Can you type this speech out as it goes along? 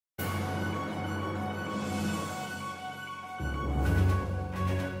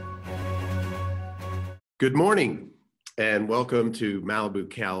Good morning and welcome to Malibu,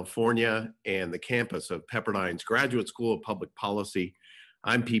 California and the campus of Pepperdine's Graduate School of Public Policy.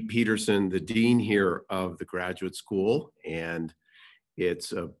 I'm Pete Peterson, the Dean here of the Graduate School, and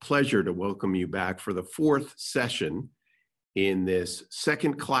it's a pleasure to welcome you back for the fourth session in this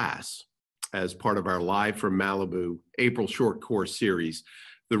second class as part of our Live from Malibu April short course series,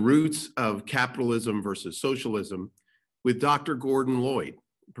 The Roots of Capitalism versus Socialism, with Dr. Gordon Lloyd,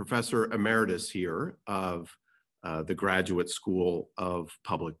 Professor Emeritus here of the Graduate School of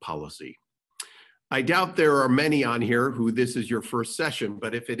Public Policy. I doubt there are many on here who this is your first session,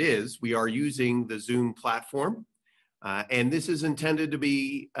 but if it is, we are using the Zoom platform. And this is intended to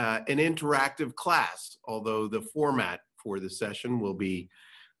be an interactive class, although the format for the session will be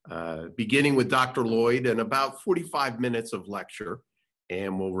beginning with Dr. Lloyd and about 45 minutes of lecture,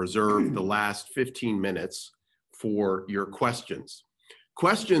 and we'll reserve the last 15 minutes for your questions.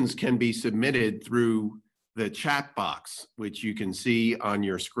 Questions can be submitted through the chat box, which you can see on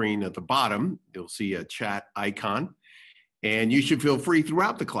your screen at the bottom. You'll see a chat icon, and you should feel free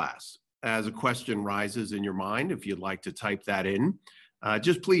throughout the class as a question rises in your mind. If you'd like to type that in,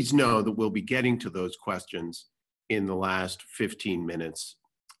 just please know that we'll be getting to those questions in the last 15 minutes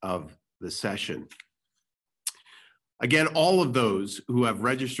of the session. Again, all of those who have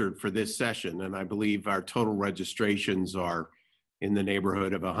registered for this session, and I believe our total registrations are in the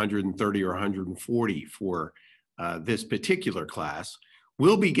neighborhood of 130 or 140 for this particular class,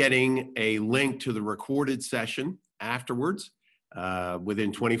 will be getting a link to the recorded session afterwards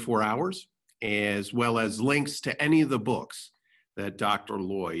within 24 hours, as well as links to any of the books that Dr.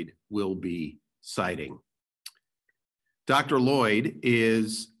 Lloyd will be citing. Dr. Lloyd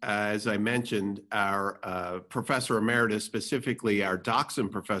is, as I mentioned, our Professor Emeritus, specifically our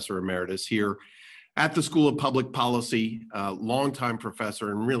Dachshund Professor Emeritus here at the School of Public Policy, longtime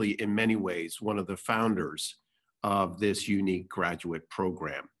professor, and really in many ways one of the founders of this unique graduate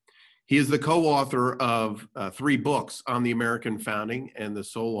program. He is the co-author of 3 books on the American founding and the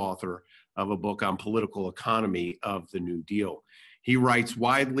sole author of a book on political economy of the New Deal. He writes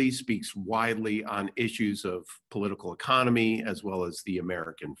widely, speaks widely on issues of political economy as well as the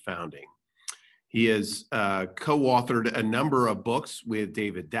American founding. He has co-authored a number of books with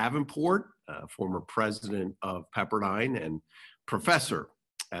David Davenport, former president of Pepperdine and professor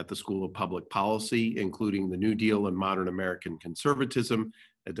at the School of Public Policy, including The New Deal and Modern American Conservatism,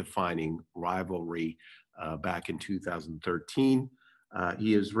 a defining rivalry back in 2013.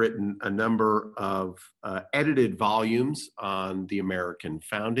 He has written a number of edited volumes on the American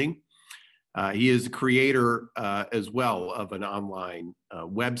founding. He is the creator as well of an online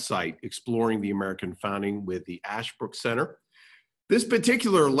website exploring the American founding with the Ashbrook Center. This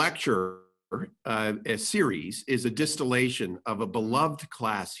particular lecture a series is a distillation of a beloved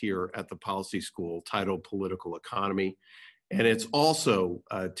class here at the Policy School titled Political Economy. And it's also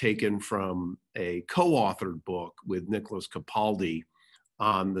taken from a co-authored book with Nicholas Capaldi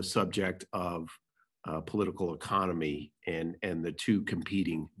on the subject of political economy and the two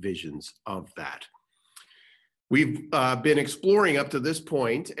competing visions of that. We've been exploring up to this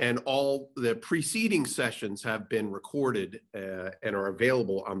point, and all the preceding sessions have been recorded and are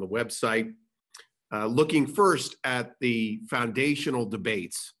available on the website. Looking first at the foundational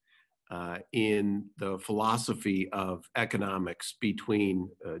debates in the philosophy of economics between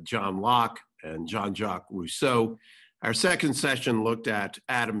John Locke and Jean-Jacques Rousseau. Our second session looked at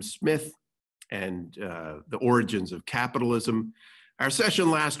Adam Smith and the origins of capitalism. Our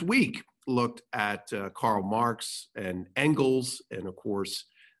session last week looked at Karl Marx and Engels, and of course,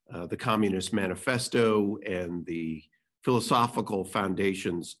 the Communist Manifesto and the philosophical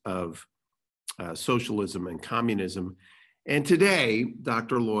foundations of socialism and communism. And today,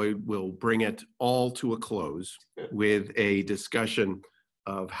 Dr. Lloyd will bring it all to a close with a discussion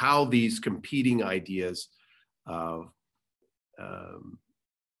of how these competing ideas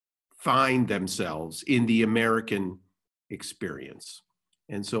find themselves in the American experience.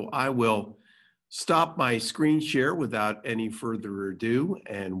 And so I will stop my screen share without any further ado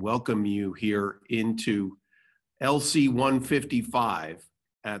and welcome you here into LC 155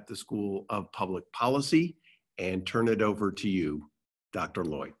 at the School of Public Policy and turn it over to you, Dr.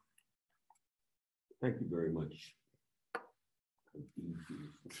 Lloyd. Thank you very much.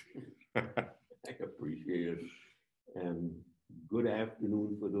 I appreciate it. And good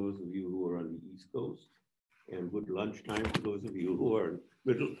afternoon for those of you who are on the East Coast, and good lunchtime for those of you who are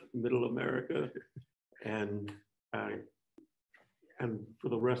in middle America. And for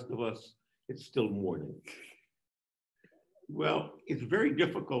the rest of us, it's still morning. Well, it's very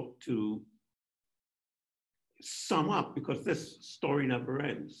difficult to sum up, because this story never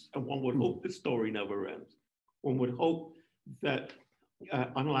ends, and one would hope the story never ends. One would hope that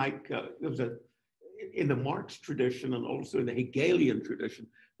unlike in the Marx tradition and also in the Hegelian tradition,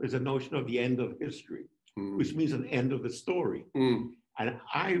 there's a notion of the end of history, which means an end of the story. And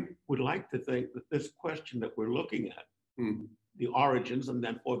I would like to think that this question that we're looking at, the origins and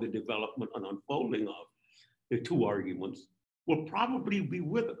then for the development and unfolding of the two arguments, will probably be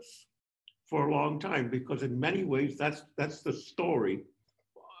with us for a long time, because in many ways that's the story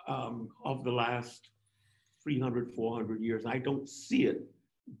of the last 300, 400 years. I don't see it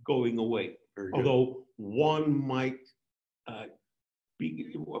going away. Although one might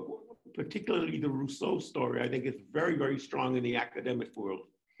be, particularly the Rousseau story, I think it's very, very strong in the academic world.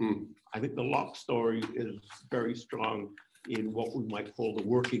 I think the Locke story is very strong in what we might call the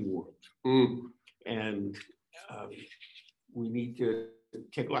working world. And we need to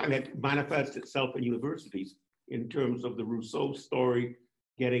take, and it manifests itself in universities in terms of the Rousseau story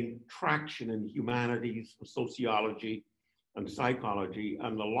getting traction in humanities, sociology, and psychology,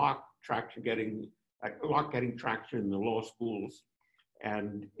 and the Locke getting traction in the law schools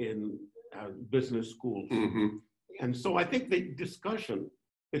and in business schools. And so I think the discussion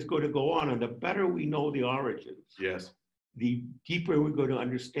is going to go on, and the better we know the origins, the deeper we're going to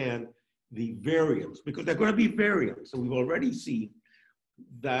understand the variants, because they're going to be variants. And we've already seen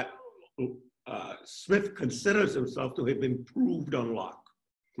that Smith considers himself to have improved on Locke.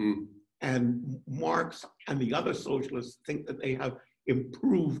 And Marx and the other socialists think that they have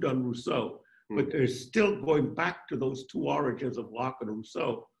improved on Rousseau, but they're still going back to those two origins of Locke and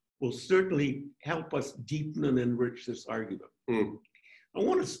Rousseau will certainly help us deepen and enrich this argument. I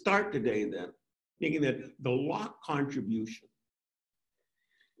want to start today then, thinking that the Locke contribution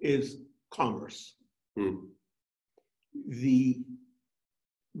is commerce. The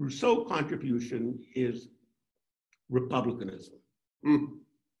Rousseau contribution is republicanism.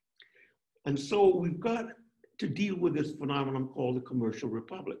 And so we've got to deal with this phenomenon called the commercial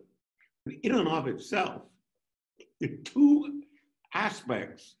republic. In and of itself, the two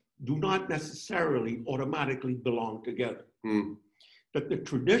aspects do not necessarily automatically belong together. But the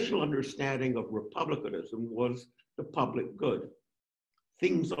traditional understanding of republicanism was the public good,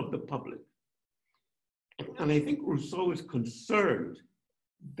 things of the public. And I think Rousseau is concerned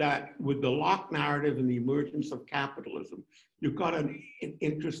that with the Locke narrative and the emergence of capitalism, you've got an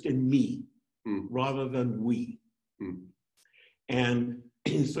interest in me rather than we. And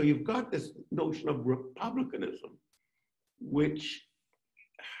so you've got this notion of republicanism, which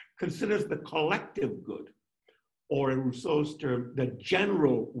considers the collective good, or in Rousseau's term, the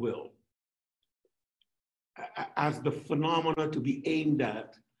general will, as the phenomena to be aimed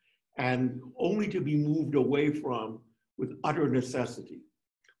at and only to be moved away from with utter necessity.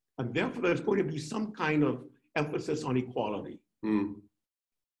 And therefore, there's going to be some kind of emphasis on equality.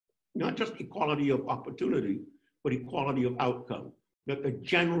 Not just equality of opportunity, but equality of outcome. That the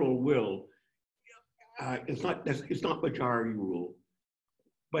general will it's not majority rule,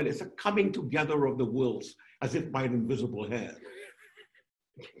 but it's a coming together of the wills as if by an invisible hand.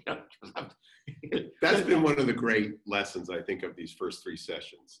 That's been one of the great lessons, I think, of these first three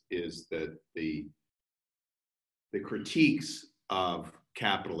sessions, is that the critiques of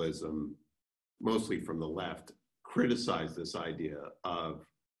capitalism, mostly from the left, criticize this idea of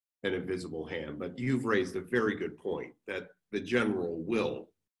an invisible hand. But you've raised a very good point that the general will,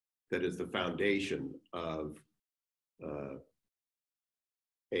 that is the foundation of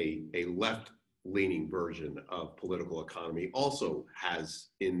a left-leaning version of political economy, also has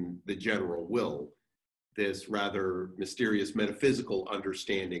in the general will this rather mysterious metaphysical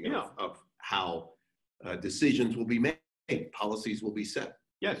understanding of how decisions will be made, policies will be set.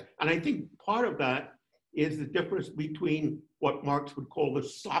 Yes, and I think part of that is the difference between what Marx would call the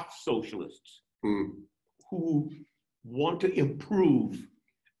soft socialists, who want to improve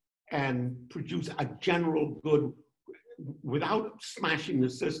and produce a general good without smashing the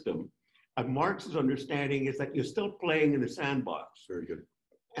system. And Marx's understanding is that you're still playing in the sandbox. Very good.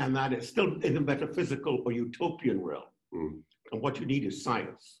 And that it's still in the metaphysical or utopian realm. And what you need is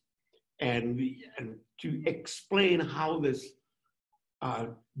science. And to explain how this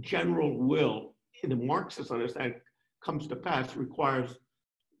general will in the Marxist understanding comes to pass requires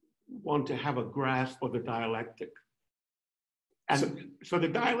one to have a grasp of the dialectic. And so the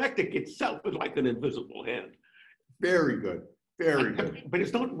dialectic itself is like an invisible hand. Very good, very good. But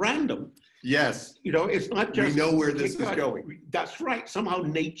it's not random. Yes. You know, it's not just— We know where this is going. That's right. Somehow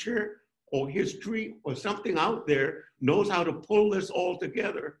nature or history or something out there knows how to pull this all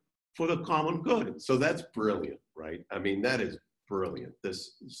together for the common good. So that's brilliant, right? I mean, that is brilliant.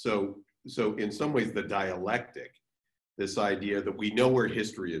 So so in some ways the dialectic, this idea that we know where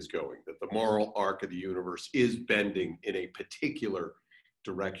history is going, that the moral arc of the universe is bending in a particular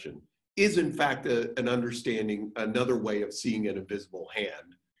direction, is in fact an understanding, another way of seeing an invisible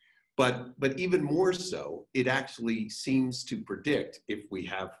hand. But even more so, it actually seems to predict, if we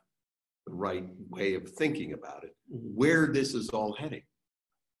have the right way of thinking about it, where this is all heading.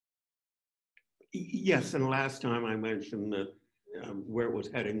 Yes, and last time I mentioned that where it was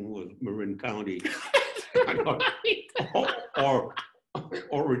heading was Marin County,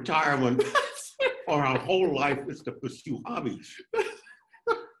 or retirement, or our whole life is to pursue hobbies.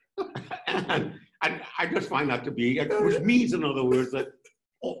 And I just find that to be, which means, in other words, that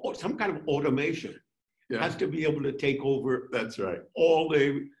some kind of automation has to be able to take over. That's right. All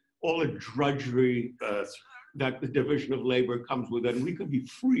the drudgery that the division of labor comes with, and we could be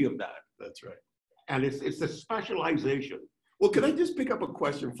free of that. That's right. And it's a specialization. Well, can I just pick up a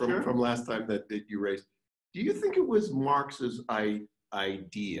question from last time that you raised? Do you think it was Marx's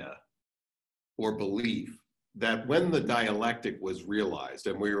idea or belief that when the dialectic was realized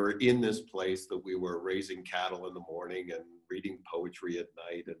and we were in this place, that we were raising cattle in the morning and reading poetry at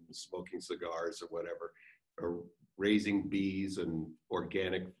night and smoking cigars or whatever, or raising bees and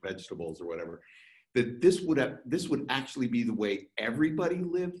organic vegetables or whatever, that this would actually be the way everybody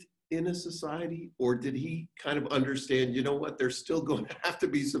lived in a society? Or did he kind of understand, you know what, there's still going to have to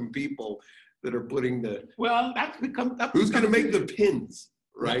be some people that are putting the, well, who's going to make the pins,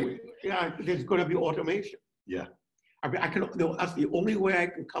 right? Yeah, there's going to be automation. Yeah. I mean, that's the only way I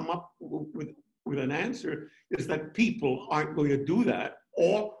can come up with an answer, is that people aren't going to do that,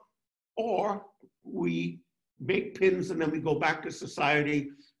 or we make pins and then we go back to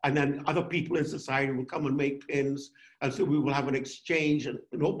society, and then other people in society will come and make pins, and so we will have an exchange, and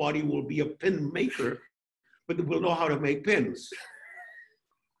nobody will be a pin maker, but they will know how to make pins.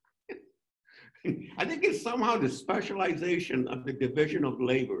 I think it's somehow the specialization of the division of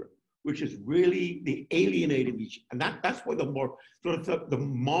labor, which is really the alienating each, and that's where the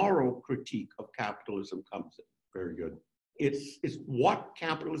moral critique of capitalism comes in. Very good. It's what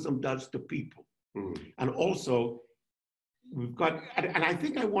capitalism does to people. And also, we've got, and I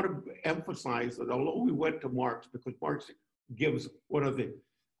think I want to emphasize that although we went to Marx, because Marx gives one of the,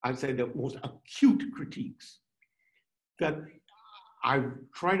 I'd say, the most acute critiques, that I've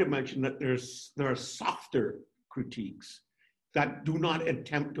tried to mention that there are softer critiques that do not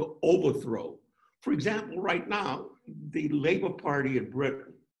attempt to overthrow. For example, right now, the Labour Party in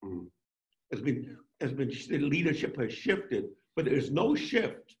Britain has been, the leadership has shifted, but there's no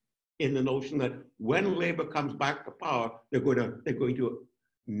shift in the notion that when Labour comes back to power, they're going to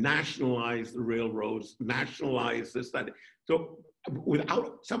nationalize the railroads, nationalize this, that. So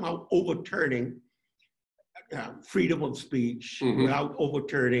without somehow overturning freedom of speech, without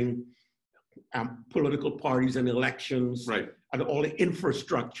overturning political parties and elections, right, and all the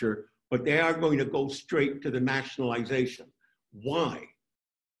infrastructure, but they are going to go straight to the nationalization. Why?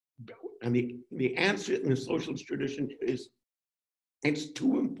 And the answer in the socialist tradition is, it's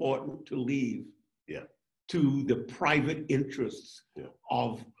too important to leave to the private interests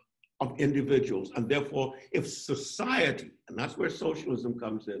of individuals. And therefore, if society, and that's where socialism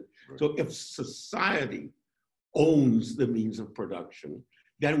comes in, so if society owns the means of production,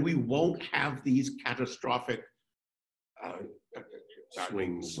 then we won't have these catastrophic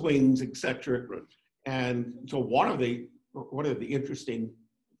swings, etc. And so one of the interesting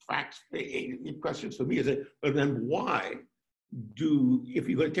facts, questions for me is that, but then why if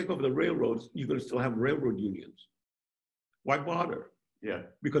you're going to take over the railroads, you're going to still have railroad unions? Why bother? Yeah.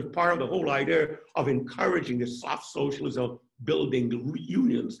 Because part of the whole idea of encouraging the soft socialism, building the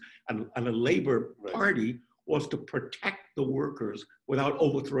unions and a labor party, was to protect the workers without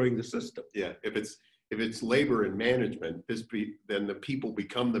overthrowing the system. Yeah, if it's labor and management, then the people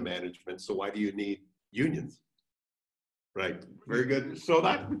become the management. So why do you need unions? Right. Very good. So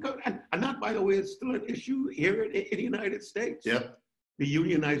that, and that, by the way, is still an issue here in the United States. Yep. The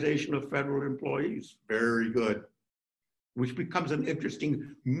unionization of federal employees. Very good. Which becomes an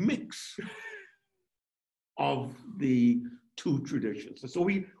interesting mix of the two traditions. So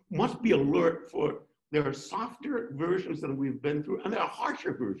we must be alert for, there are softer versions than we've been through, and there are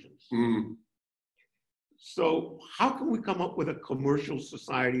harsher versions. So how can we come up with a commercial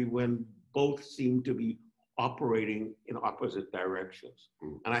society when both seem to be operating in opposite directions?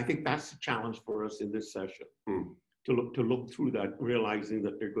 And I think that's the challenge for us in this session, to look through that, realizing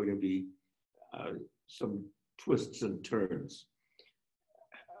that there are going to be some twists and turns.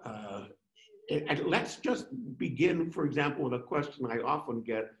 And let's just begin, for example, with a question I often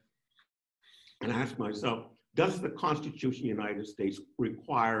get and ask myself: does the Constitution of the United States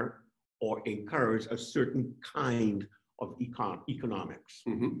require or encourage a certain kind of economics?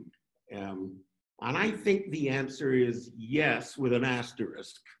 And I think the answer is yes, with an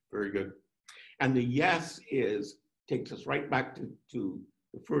asterisk. Very good. And the yes takes us right back to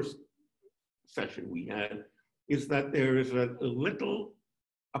the first session we had, is that there is a little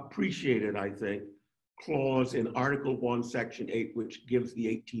appreciated, I think, clause in Article 1, Section 8, which gives the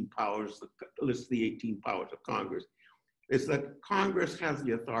 18 powers, lists the 18 powers of Congress, is that Congress has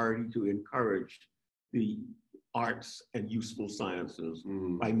the authority to encourage the arts and useful sciences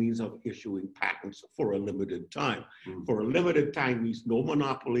by means of issuing patents for a limited time. For a limited time means no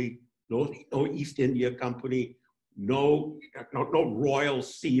monopoly, no East India Company, no royal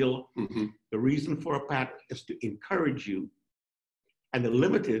seal. The reason for a patent is to encourage you, and the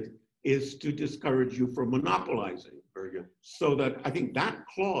limited is to discourage you from monopolizing. Very good. So that I think that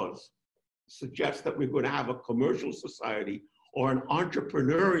clause suggests that we're going to have a commercial society or an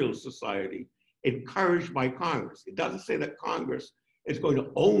entrepreneurial society encouraged by Congress. It doesn't say that Congress is going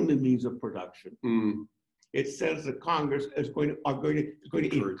to own the means of production. It says that Congress is going to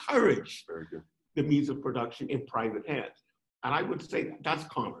encourage the means of production in private hands. And I would say that's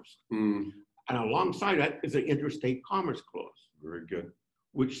commerce. And alongside that is the interstate commerce clause. Very good.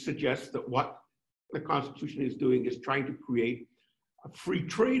 Which suggests that what the Constitution is doing is trying to create a free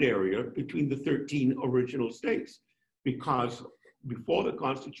trade area between the 13 original states. Because before the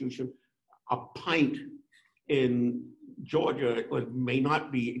Constitution, a pint in Georgia may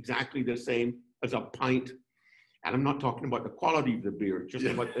not be exactly the same as a pint. And I'm not talking about the quality of the beer, just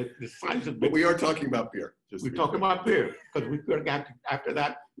about the size of beer. But we are talking about beer. We're talking about beer, because we could after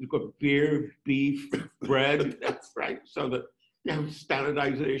that, we've got beer, beef, bread, that's right. So that you have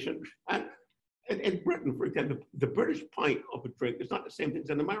standardization. And in Britain, for example, the British pint of a drink is not the same thing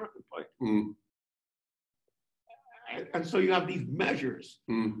as an American pint. And so you have these measures,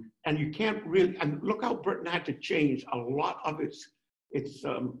 and you can't really, and look how Britain had to change a lot of its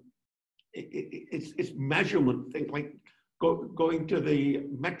measurement thing, like going to the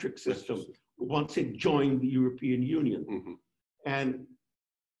metric system once it joined the European Union. And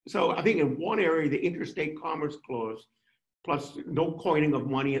so I think in one area, the interstate commerce clause, plus no coining of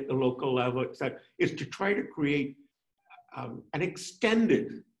money at the local level, etc., is to try to create an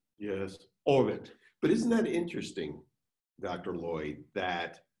extended orbit. But isn't that interesting, Dr. Lloyd,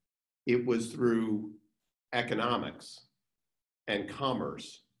 that it was through economics and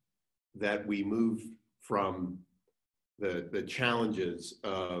commerce that we moved from the challenges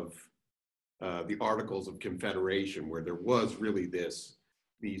of the Articles of Confederation, where there was really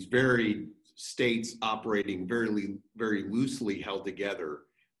these varied states operating very loosely held together,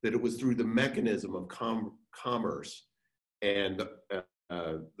 that it was through the mechanism of commerce and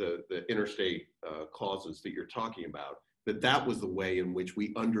the interstate clauses that you're talking about, that was the way in which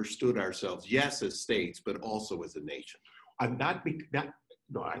we understood ourselves, yes, as states, but also as a nation. And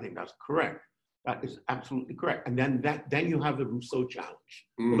no, I think that's correct. That is absolutely correct. And then you have the Rousseau challenge,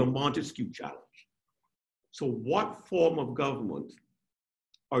 or the Montesquieu challenge. So what form of government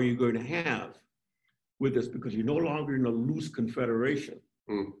are you going to have with this? Because you're no longer in a loose confederation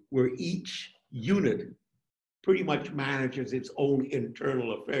where each unit pretty much manages its own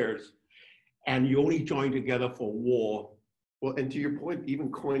internal affairs, and you only join together for war. Well, and to your point,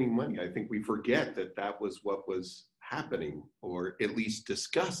 even coining money, I think we forget that was what was happening, or at least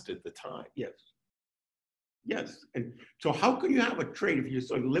discussed at the time. Yes. And so how can you have a trade if you're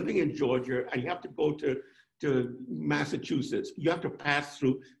sort of living in Georgia and you have to go to Massachusetts? You have to pass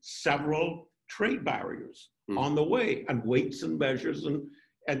through several trade barriers on the way, and weights and measures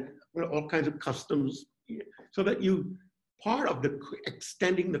and all kinds of customs, so that part of the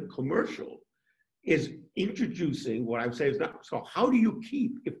extending the commercial is introducing what I would say is not. So how do you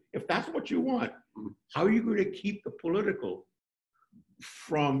keep, if that's what you want, how are you going to keep the political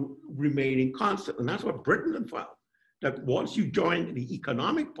from remaining constant? And that's what Britain had found, that once you join the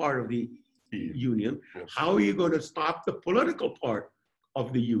economic part of the union, how are you going to stop the political part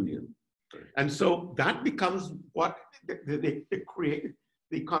of the union? And so that becomes what the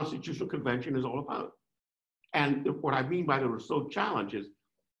Constitutional Convention is all about. And what I mean by the Rousseau challenges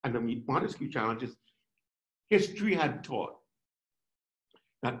and the Montesquieu challenges, history had taught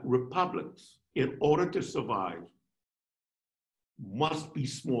that republics, in order to survive, must be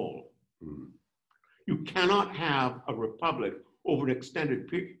small. You cannot have a republic over an extended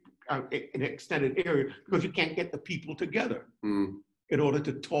area, because you can't get the people together in order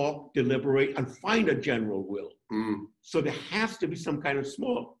to talk, deliberate, and find a general will. So there has to be some kind of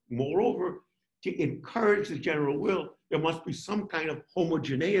small. Moreover, to encourage the general will, there must be some kind of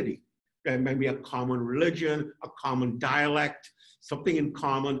homogeneity. There may be a common religion, a common dialect, something in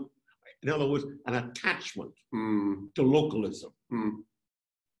common. In other words, an attachment Mm. to localism. Mm.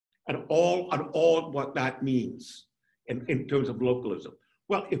 And all what that means in terms of localism.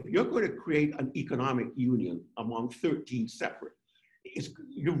 Well, if you're going to create an economic union among 13 separate,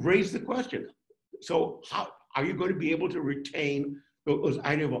 you've raised the question. So how are you going to be able to retain those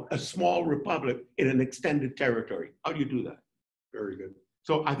idea of a small republic in an extended territory? How do you do that? Very good.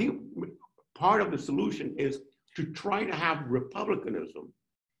 So I think part of the solution is to try to have republicanism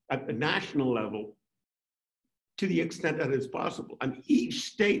at the national level to the extent that is possible. And each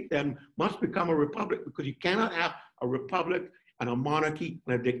state then must become a republic, because you cannot have a republic and a monarchy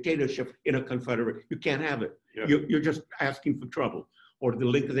and a dictatorship in a confederate. You can't have it. Yeah. You're just asking for trouble. Or the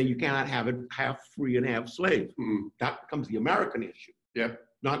link that you cannot have it half free and half slave. Mm. That becomes the American issue. Yeah.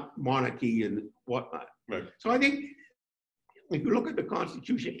 Not monarchy and whatnot. Right. So I think if you look at the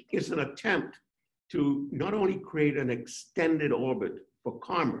Constitution, it's an attempt to not only create an extended orbit for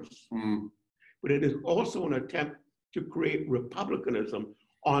commerce, but it is also an attempt to create republicanism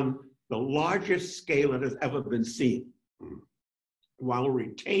on the largest scale that has ever been seen, while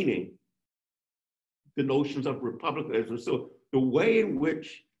retaining the notions of republicanism. So the way in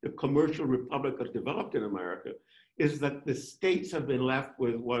which the commercial republic has developed in America is that the states have been left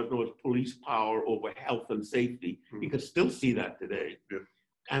with what is known as police power over health and safety. You can still see that today. Yeah.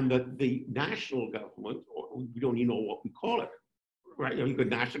 And that the national government, or we don't even know what we call it, right? You got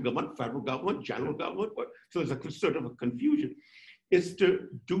national government, federal government, general government, so there's a sort of a confusion, is to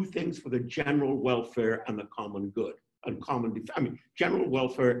do things for the general welfare and the common good, and general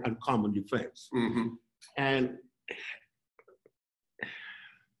welfare and common defense. Mm-hmm. And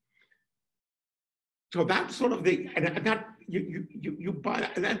so that's sort of and that you buy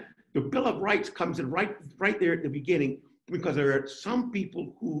that, and then the Bill of Rights comes in right there at the beginning, because there are some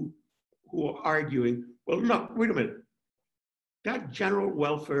people who are arguing, well, look, wait a minute, that general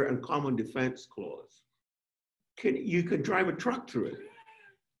welfare and common defense clause, you could drive a truck through it.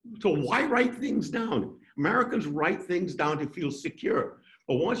 So why write things down? Americans write things down to feel secure.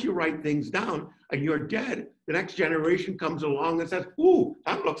 But once you write things down and you're dead, the next generation comes along and says, ooh,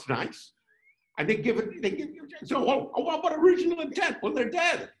 that looks nice. And they give it, so what about original intent? Well, they're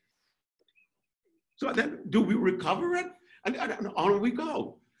dead. So then do we recover it? And on we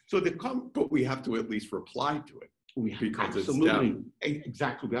go. So but we have to at least reply to it. Because absolutely,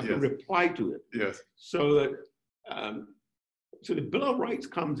 exactly. We have to reply to it. Yes. So that so the Bill of Rights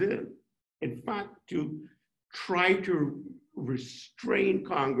comes in fact, to try to restrain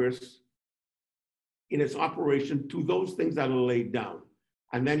Congress in its operation to those things that are laid down.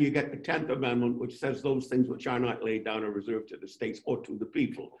 And then you get the 10th Amendment, which says those things which are not laid down are reserved to the states or to the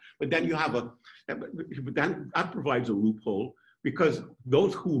people. But then you have that provides a loophole, because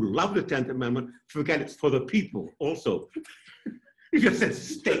those who love the 10th Amendment forget it's for the people also. It just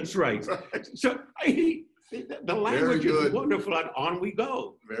says states' rights. Right. So the language is wonderful, and on we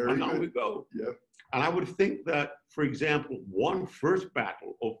go. On we go. Yep. And I would think that, for example, one first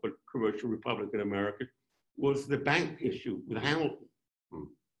battle over commercial republic in America was the bank issue with Hamilton.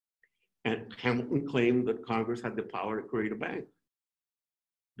 And Hamilton claimed that Congress had the power to create a bank.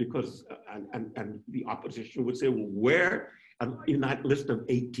 Because, and the opposition would say, well, where in that list of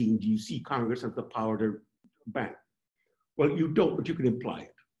 18 do you see Congress has the power to bank? Well, you don't, but you can imply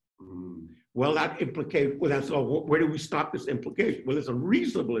it. Well, that implicates, well, so where do we stop this implication? Well, there's a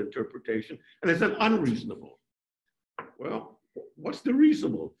reasonable interpretation and there's an unreasonable. Well, what's the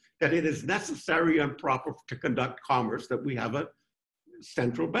reasonable? That it is necessary and proper to conduct commerce that we have a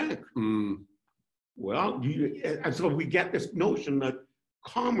central bank. Well, and so we get this notion that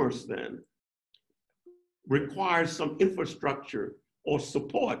commerce then requires some infrastructure or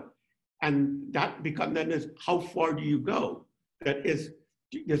support, and that becomes then is how far do you go? That is,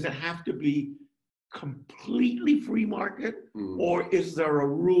 does it have to be completely free market, or is there a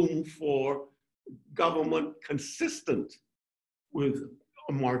room for government consistent with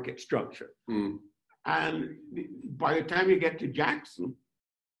a market structure? And by the time you get to Jackson,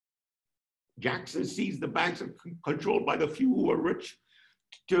 Jackson sees the banks are controlled by the few who are rich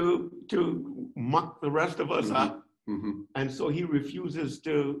to muck the rest of us up. And so he refuses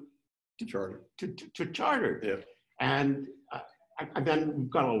to charter. Yeah. And then we've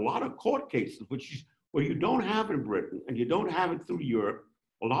got a lot of court cases, where you don't have in Britain and you don't have it through Europe.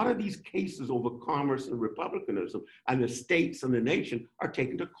 A lot of these cases over commerce and republicanism and the states and the nation are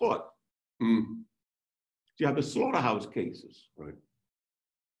taken to court. You have the slaughterhouse cases, right?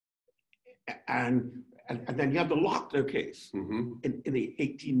 And then you have the Lochner case in the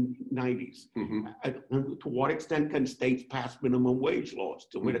 1890s. To what extent can states pass minimum wage laws?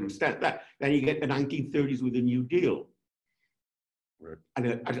 To what extent that? Then you get the 1930s with the New Deal. Right. and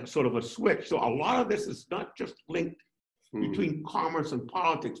a sort of a switch. So a lot of this is not just linked between commerce and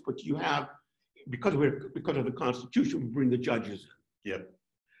politics, but you have, because of the Constitution, we bring the judges in. Yep.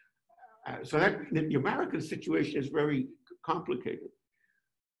 So that the American situation is very complicated.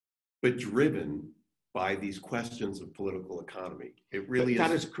 But driven by these questions of political economy. It really is.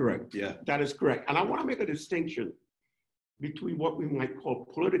 That is correct. Yeah. That is correct. And I want to make a distinction between what we might call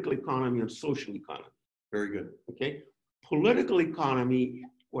political economy and social economy. Very good. Okay? Political economy,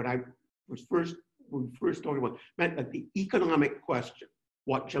 when we first talking about, meant that the economic question,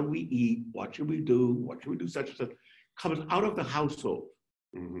 what shall we eat, what should we do such and such, comes out of the household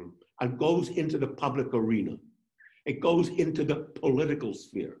and goes into the public arena. It goes into the political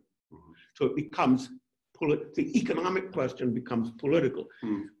sphere. So it becomes, the economic question becomes political.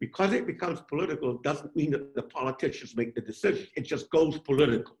 Because it becomes political, it doesn't mean that the politicians make the decision. It just goes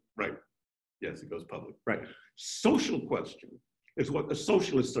political. Right. Yes, it goes public. Right. Social question is what the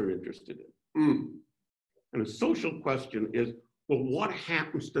socialists are interested in. And the social question is, well, what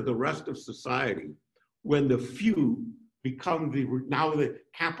happens to the rest of society when the few become now the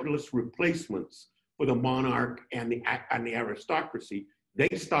capitalist replacements for the monarch and the aristocracy? They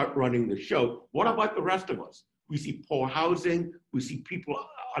start running the show. What about the rest of us? We see poor housing. We see people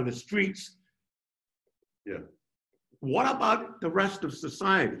on the streets. Yeah. What about the rest of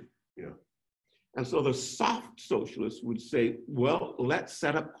society? Yeah. And so the soft socialists would say, well, let's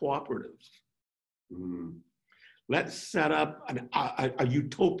set up cooperatives. Let's set up a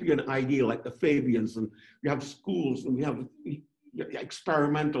utopian idea like the Fabians, and we have schools and we have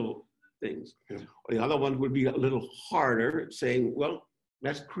experimental things. Yeah. The other one would be a little harder, saying, well,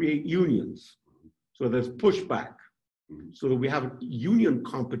 let's create unions. So there's pushback. So that we have union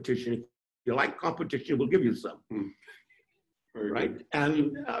competition. If you like competition, we'll give you some. Right?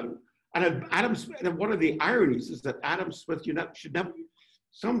 Good. And Adam Smith, and one of the ironies is that Adam Smith should never,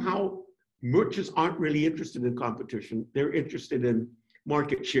 somehow merchants aren't really interested in competition. They're interested in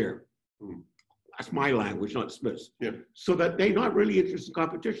market share. That's my language, not Smith's. Yeah. So that they're not really interested in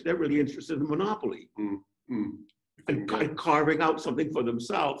competition. They're really interested in monopoly. And carving out something for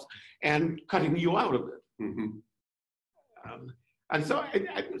themselves and cutting you out of it. And so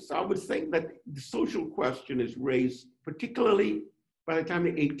I would think that the social question is raised particularly by the time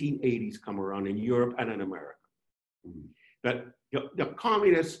the 1880s come around in Europe and in America. That the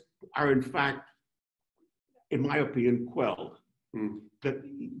communists are in fact, in my opinion, quelled. That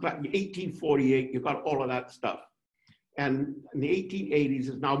got in 1848, you got all of that stuff. And in the 1880s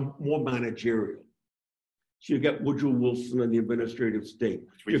is now more managerial. So you get Woodrow Wilson and the administrative state.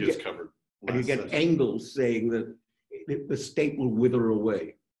 Which we just covered. And you get Engels saying that the state will wither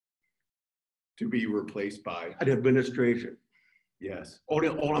away. To be replaced by? An administration. Yes. All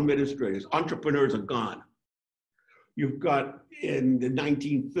administrators, entrepreneurs are gone. You've got in the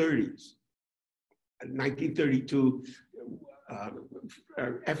 1930s, 1932,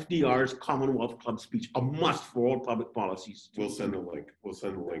 FDR's Commonwealth Club speech, a must for all public policies. We'll send a link.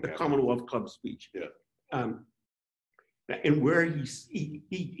 The Commonwealth Club speech. Yeah. And where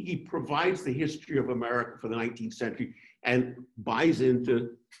he provides the history of America for the 19th century and buys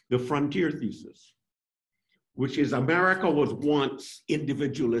into the frontier thesis, which is America was once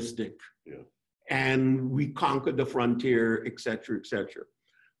individualistic. Yeah. And we conquered the frontier, et cetera, et cetera.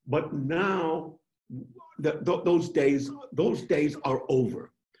 But now those days are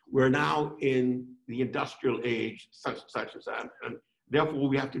over. We're now in the industrial age, such as that. And therefore,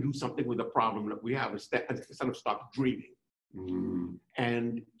 we have to do something with the problem that we have instead of stop dreaming.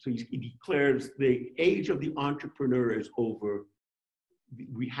 And so he declares the age of the entrepreneur is over.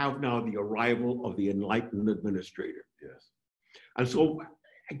 We have now the arrival of the enlightened administrator. Yes. And so,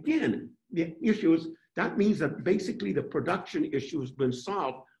 again, the issue is, that means that basically the production issue has been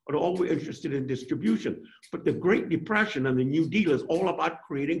solved, but all we're interested in distribution. But the Great Depression and the New Deal is all about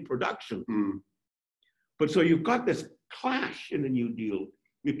creating production. But so you've got this clash in the New Deal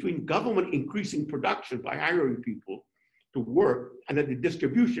between government increasing production by hiring people to work, and then the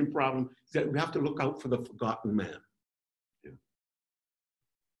distribution problem is that we have to look out for the forgotten man. Yeah.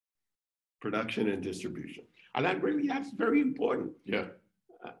 Production and distribution. And that's very important. Yeah.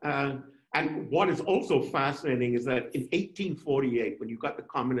 And what is also fascinating is that in 1848, when you got the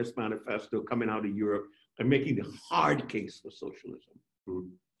Communist Manifesto coming out of Europe and making the hard case for socialism,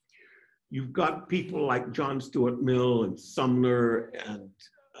 you've got people like John Stuart Mill and Sumner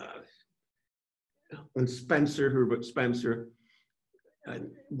and Spencer, Herbert Spencer,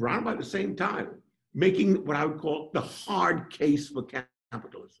 around about the same time, making what I would call the hard case for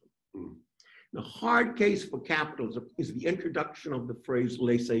capitalism. The hard case for capitalism is the introduction of the phrase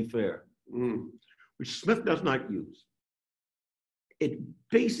laissez-faire, which Smith does not use. it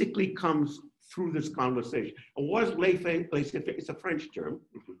basically comes through this conversation. And what is laissez-faire? It's a French term,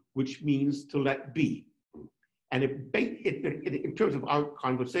 which means to let be. And in terms of our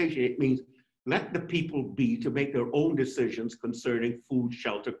conversation, it means let the people be to make their own decisions concerning food,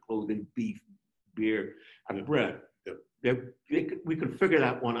 shelter, clothing, beef, beer, and bread. We could figure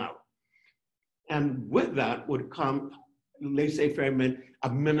that one out. And with that would come laissez-faire meant a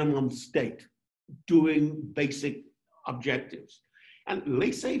minimum state doing basic objectives. And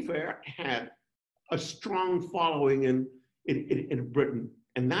laissez-faire had a strong following in Britain.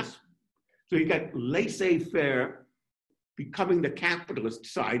 And that's, so you got laissez-faire becoming the capitalist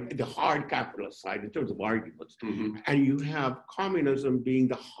side, the hard capitalist side in terms of arguments. Mm-hmm. And you have communism being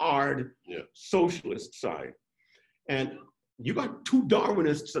the hard socialist side. And you got two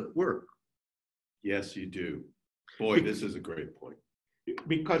Darwinists at work. Yes, you do. Boy, this is a great point.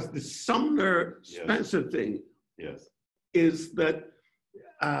 Because the Sumner-Spencer thing is that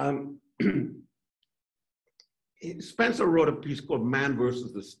Spencer wrote a piece called Man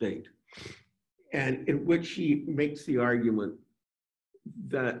versus the State, and in which he makes the argument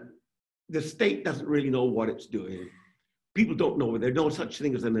that the state doesn't really know what it's doing. People don't know. There's no such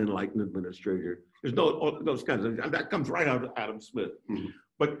thing as an enlightened administrator. There's no those kinds of, and that comes right out of Adam Smith. Mm-hmm.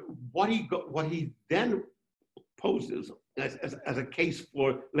 But what he then poses as a case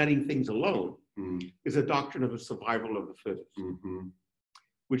for letting things alone is a doctrine of the survival of the fittest,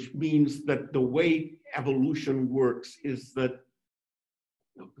 which means that the way evolution works is that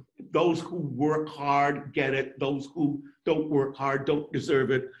those who work hard get it, those who don't work hard don't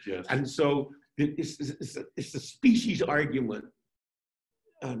deserve it. Yes. And so it's a species argument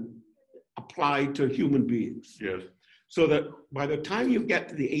applied to human beings. Yes. So that by the time you get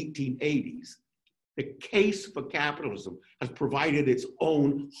to the 1880s, the case for capitalism has provided its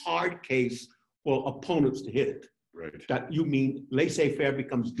own hard case for opponents to hit it. Right. That you mean laissez-faire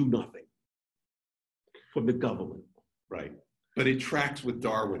becomes do nothing from the government. Right. But it tracks with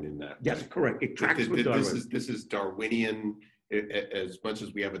Darwin in that. Yes, correct. It tracks with Darwin. This is Darwinian, as much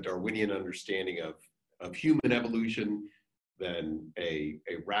as we have a Darwinian understanding of human evolution, then a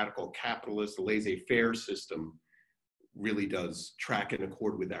radical capitalist, laissez-faire system really does track in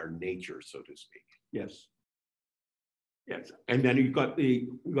accord with our nature, so to speak. Yes. Yes. And then you've got the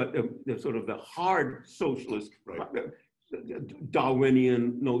sort of the hard socialist, the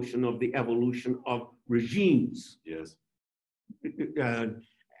Darwinian notion of the evolution of regimes. Yes.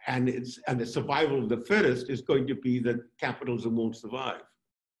 And the survival of the fittest is going to be that capitalism won't survive.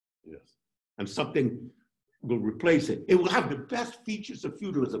 Yes. And something will replace it. It will have the best features of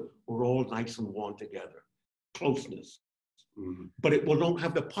feudalism. We're all nice and warm together, closeness. Mm-hmm. But it will not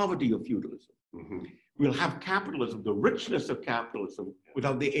have the poverty of feudalism. Mm-hmm. We'll have capitalism, the richness of capitalism,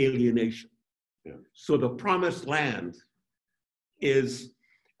 without the alienation. Yeah. So the promised land is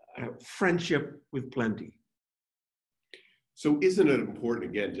friendship with plenty. So isn't it important,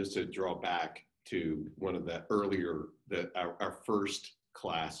 again, just to draw back to one of the earlier, our first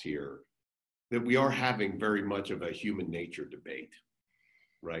class here, that we are having very much of a human nature debate,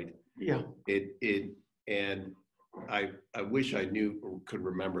 right? Yeah. And I wish I knew or could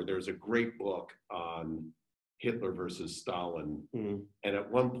remember, there's a great book on Hitler versus Stalin. Mm. And at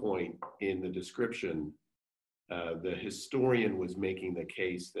one point in the description, the historian was making the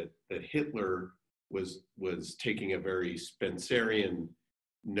case that Hitler was taking a very Spencerian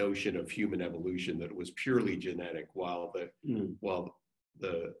notion of human evolution, that it was purely genetic, while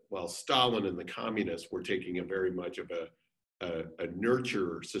Stalin and the communists were taking a very much of a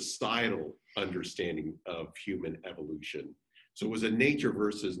nurture societal understanding of human evolution. So it was a nature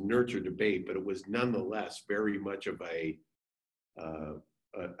versus nurture debate, but it was nonetheless very much of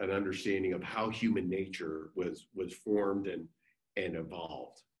an understanding of how human nature was formed and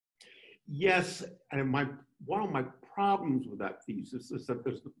evolved. Yes, and one of my problems with that thesis is that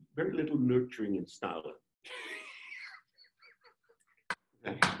there's very little nurturing in Stalin.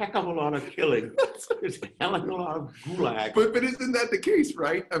 A heck of a lot of killing. There's a hell of a lot of gulag. But isn't that the case,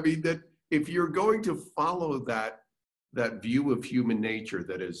 right? I mean, that if you're going to follow that view of human nature,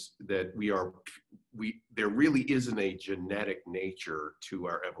 there really isn't a genetic nature to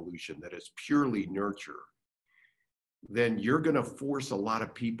our evolution that is purely nurture, then you're going to force a lot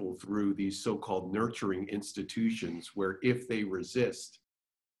of people through these so-called nurturing institutions where if they resist,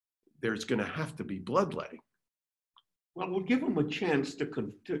 there's going to have to be bloodletting. Well, we'll give them a chance to.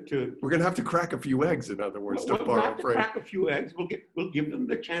 We're going to have to crack a few eggs, in other words, to crack a few eggs. We'll give them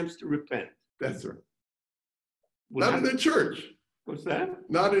the chance to repent. That's right. Not in the church. What's that?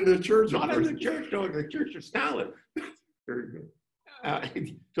 Not in the church. Not in the church. No, the Church of Stalin. Very good.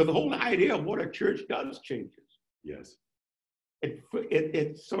 So the whole idea of what a church does changes. Yes.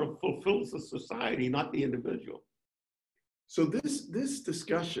 it sort of fulfills the society, not the individual. So this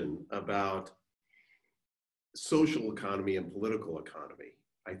discussion about social economy and political economy,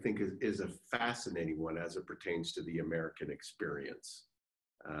 I think is a fascinating one as it pertains to the American experience.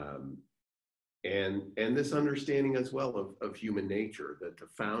 And this understanding as well of human nature that the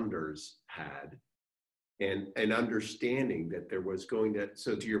founders had, and an understanding that there was going to,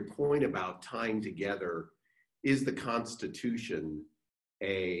 so to your point about tying together, is the Constitution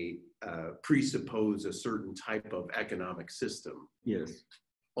presuppose a certain type of economic system? Yes.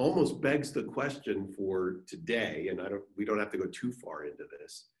 Almost begs the question for today, and we don't have to go too far into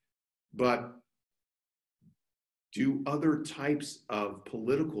this, but do other types of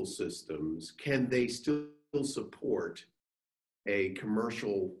political systems, can they still support a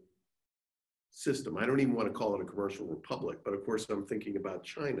commercial system? I don't even want to call it a commercial republic, but of course I'm thinking about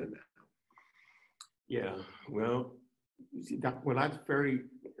China now. Yeah, well, you see that's very,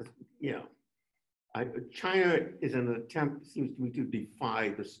 yeah. China is an attempt, it seems to me, to defy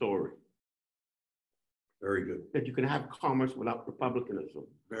the story. Very good. That you can have commerce without republicanism.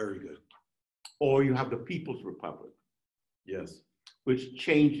 Very good. Or you have the People's Republic. Yes. Which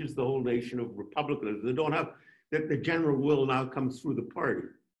changes the whole nation of republicanism. They don't have, that the general will now comes through the party.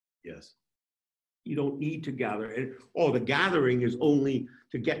 Yes. You don't need to gather, or the gathering is only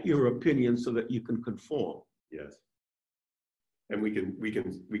to get your opinion so that you can conform. Yes. And we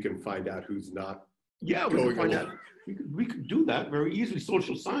can find out who's not. Yeah, we can find out. We could do that very easily.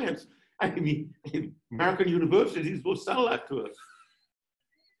 Social science. I mean, American universities will sell that to us.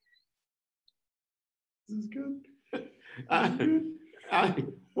 This is good. I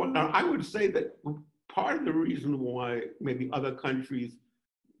would say that part of the reason why maybe other countries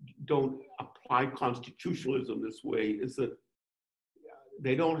don't apply constitutionalism this way is that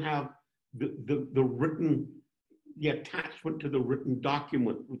they don't have the written, the attachment to the written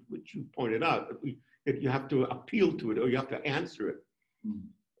document, which you pointed out, that you have to appeal to it or you have to answer it. Mm.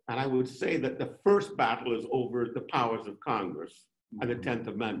 And I would say that the first battle is over the powers of Congress and the 10th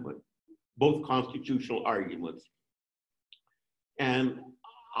Amendment, both constitutional arguments. And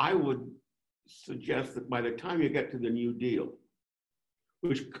I would suggest that by the time you get to the New Deal,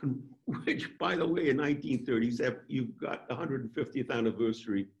 which by the way, in 1937, you've got the 150th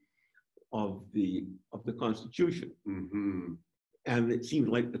anniversary of the Constitution. Mm-hmm. And it seems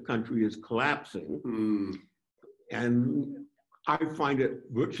like the country is collapsing. Mm. And I find it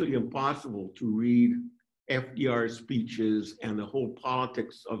virtually impossible to read FDR's speeches and the whole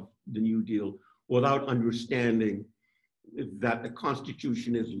politics of the New Deal without understanding that the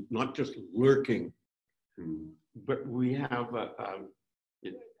Constitution is not just lurking, but we have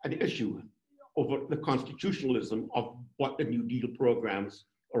an issue over the constitutionalism of what the New Deal programs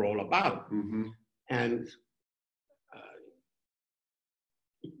are all about. Mm-hmm. And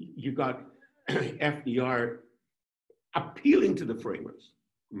you got FDR appealing to the framers.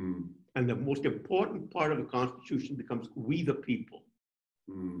 Mm. And the most important part of the Constitution becomes we the people,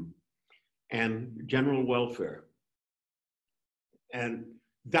 and general welfare. And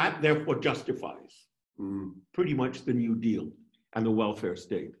that therefore justifies pretty much the New Deal and the welfare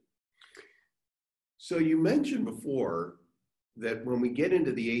state. So you mentioned before that when we get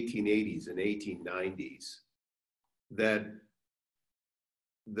into the 1880s and 1890s, that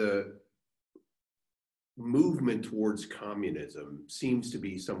the movement towards communism seems to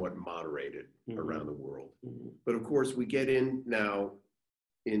be somewhat moderated around the world. Mm-hmm. But of course, we get in now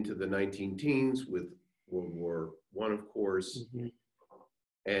into the 19-teens with World War I, of course,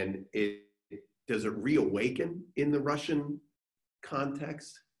 and does it reawaken in the Russian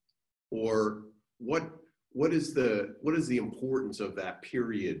context, or what is the importance of that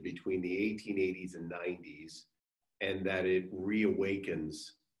period between the 1880s and 90s, and that it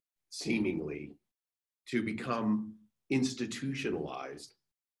reawakens seemingly to become institutionalized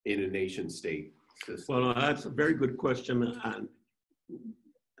in a nation state system? Well, that's a very good question. And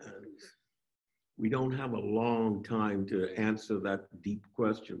we don't have a long time to answer that deep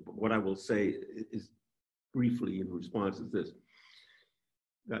question. But what I will say is briefly in response is this,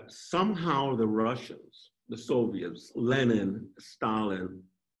 that somehow the Russians, the Soviets, Lenin, Stalin,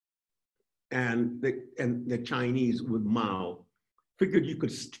 and the Chinese with Mao figured you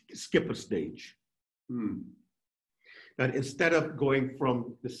could skip a stage. That instead of going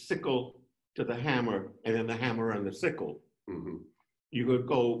from the sickle to the hammer and then the hammer and the sickle, you could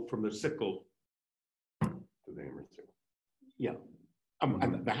go from the sickle to the hammer. Yeah,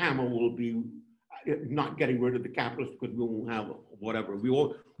 and the hammer will be not getting rid of the capitalists because we won't have whatever.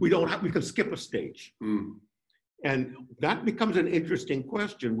 We can skip a stage. And that becomes an interesting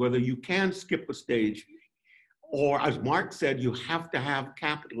question, whether you can skip a stage Or as Marx said, you have to have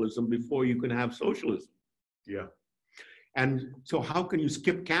capitalism before you can have socialism. Yeah. And so how can you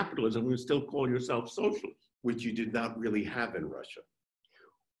skip capitalism and still call yourself socialist? Which you did not really have in Russia.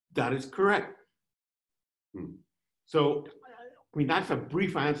 That is correct. So, I mean, that's a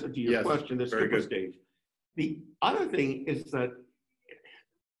brief answer to your question, the skipper stage. The other thing is that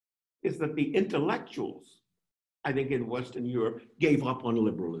the intellectuals, I think in Western Europe, gave up on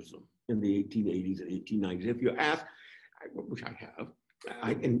liberalism in the 1880s and 1890s. If you ask, which I have,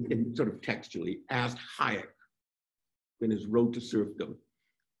 in sort of textually, asked Hayek in his Road to Serfdom.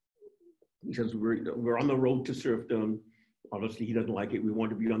 He says, we're on the road to serfdom. Obviously, he doesn't like it. We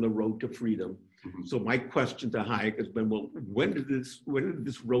want to be on the road to freedom. So my question to Hayek has been, well, when did this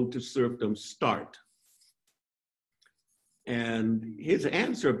road to serfdom start? And his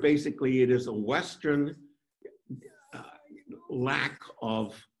answer, basically, it is a Western lack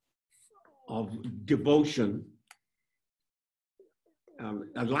of devotion,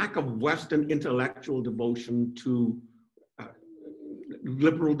 a lack of Western intellectual devotion to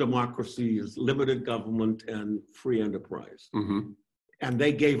liberal democracies, limited government, and free enterprise. And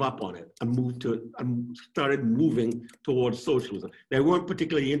they gave up on it and started moving towards socialism. They weren't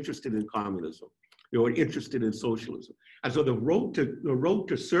particularly interested in communism. They were interested in socialism. And so the road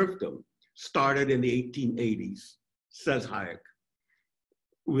to serfdom started in the 1880s, says Hayek,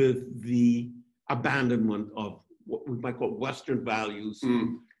 with the abandonment of what we might call Western values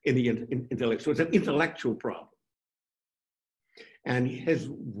in the intellect. So it's an intellectual problem. And his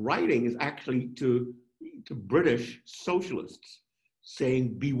writing is actually to British socialists,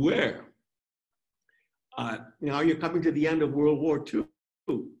 saying, beware. Now you're coming to the end of World War II.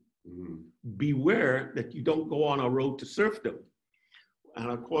 Beware that you don't go on a road to serfdom. And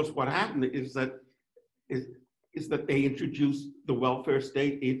of course, what happened is that they introduced the welfare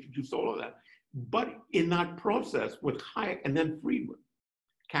state, they introduced all of that. But in that process with Hayek and then Friedman,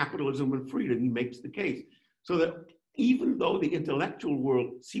 capitalism and freedom, he makes the case. So that even though the intellectual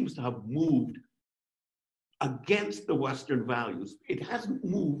world seems to have moved against the Western values, it hasn't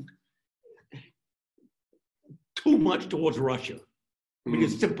moved too much towards Russia. I mean,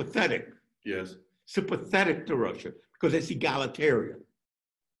 it's sympathetic. Yes. Sympathetic to Russia because it's egalitarian.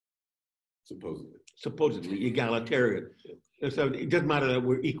 Supposedly egalitarian. And so it doesn't matter that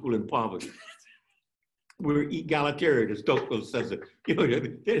we're equal in poverty. We're egalitarian, as Tocqueville says it. You know,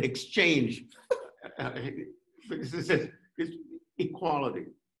 they exchange. It's equality.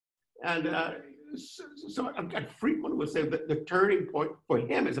 And so Friedman would say that the turning point for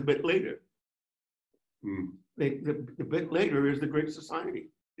him is a bit later. The bit later is the Great Society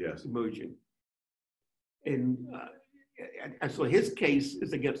emerging. And so his case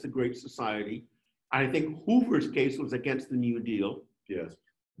is against the Great Society. I think Hoover's case was against the New Deal. Yes.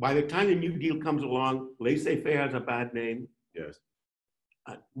 By the time the New Deal comes along, laissez-faire has a bad name. Yes.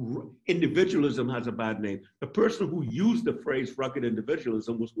 Individualism has a bad name. The person who used the phrase rugged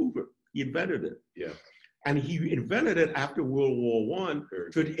individualism was Hoover. He invented it. Yeah. And he invented it after World War I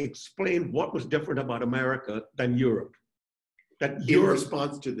to explain what was different about America than Europe. In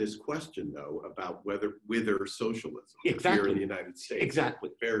response to this question, though, about whether socialism here in the United States.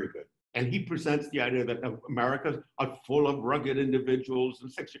 Exactly. Very good. And he presents the idea that Americas are full of rugged individuals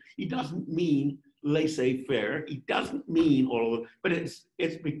and section. He doesn't mean laissez-faire. He doesn't mean all of it, but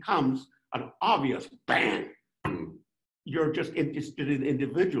it becomes an obvious bang. You're just interested in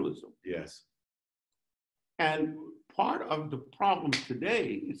individualism. Yes. And part of the problem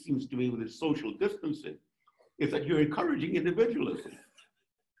today, it seems to me, with this social distancing, is that you're encouraging individualism.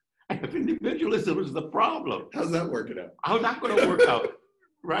 And if individualism is the problem, how's that working out? How's that going to work out?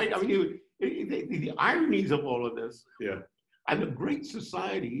 Right? I mean, the ironies of all of this. Yeah. And the Great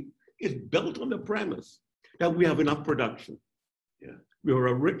Society is built on the premise that we have enough production. Yeah. We are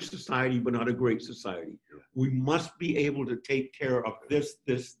a rich society, but not a great society. Yeah. We must be able to take care of this.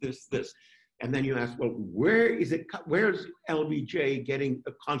 And then you ask, well, where's LBJ getting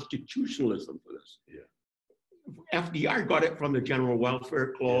a constitutionalism for this? Yeah. FDR got it from the General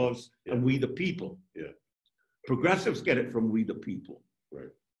Welfare Clause and We the People. Yeah. Progressives get it from We the People.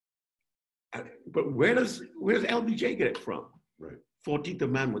 Right. But where's LBJ get it from? Right. 14th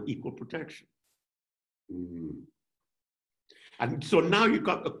Amendment, equal protection. And so now you've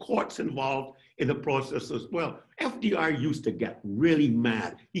got the courts involved in the process as well. FDR used to get really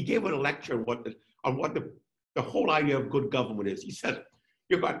mad. He gave a lecture on what the whole idea of good government is. He said,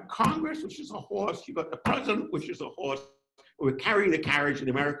 you've got Congress, which is a horse. You've got the president, which is a horse. We're carrying the carriage and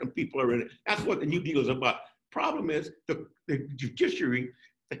the American people are in it. That's what the New Deal is about. Problem is the judiciary,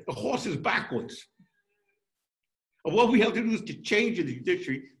 the horse is backwards. And what we have to do is to change the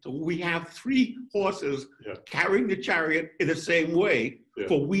judiciary so we have three horses carrying the chariot in the same way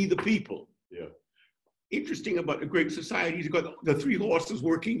for we the people. Yeah. Interesting about the Great Society, you've got the three horses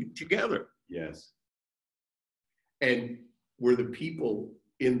working together. Yes. And were the people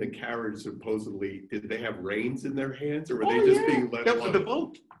in the carriage supposedly, did they have reins in their hands, or were they just being let that alone? was the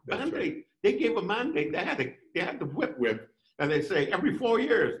vote mandate. Right. They gave a mandate. They had the whip, and they say every 4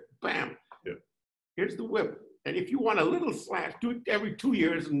 years, bam, here's the whip. And if you want a little slash, do it every 2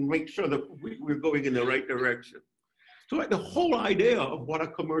 years and make sure that we're going in the right direction. So the whole idea of what a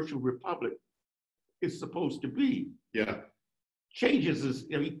commercial republic is supposed to be changes. Is,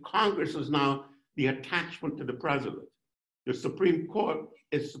 Congress is now the attachment to the president. The Supreme Court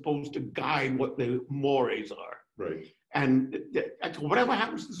is supposed to guide what the mores are. Right. And whatever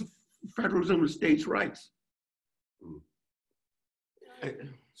happens to federalism and states' rights.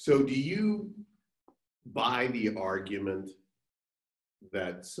 So do you buy the argument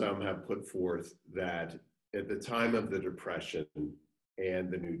that some have put forth that at the time of the Depression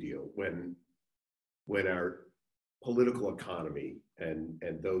and the New Deal, when our political economy and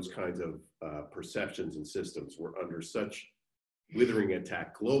those kinds of perceptions and systems were under such withering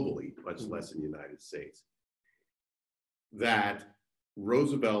attack globally, much less in the United States, that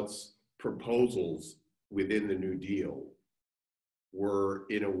Roosevelt's proposals within the New Deal were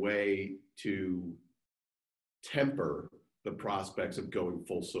in a way to temper the prospects of going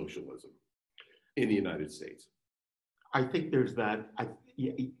full socialism in the United States? I think there's that.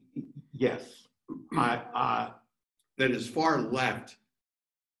 Yes. That as far left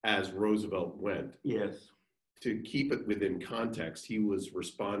as Roosevelt went, to keep it within context, he was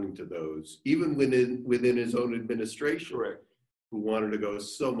responding to those, even within his own administration, who wanted to go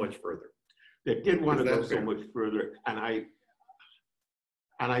so much further. They did want to go so much further, and I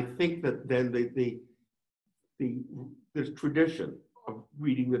think that then there's tradition of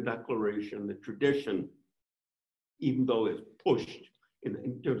reading the Declaration, the tradition, even though it's pushed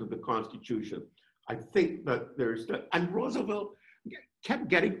in terms of the Constitution. I think that there's that, and Roosevelt kept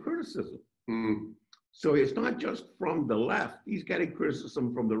getting criticism. So it's not just from the left, he's getting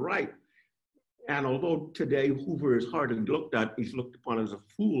criticism from the right. And although today Hoover is hardly looked at, he's looked upon as a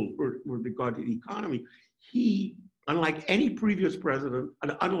fool with regard to the economy, he, unlike any previous president,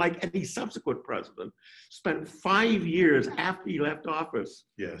 and unlike any subsequent president, spent 5 years after he left office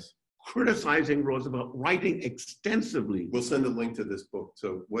criticizing Roosevelt, writing extensively. We'll send a link to this book.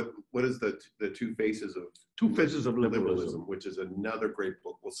 So what is the Two Faces of Liberalism, which is another great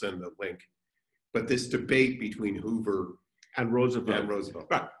book. We'll send the link. But this debate between Hoover and Roosevelt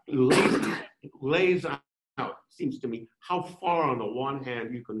lays out, seems to me, how far on the one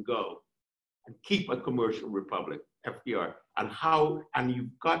hand you can go and keep a commercial republic, FDR, and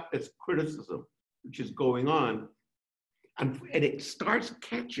you've got this criticism which is going on, and it starts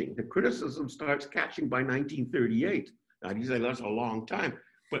catching. The criticism starts catching by 1938. Now, you say that's a long time,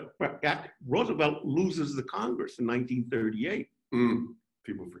 but Roosevelt loses the Congress in 1938.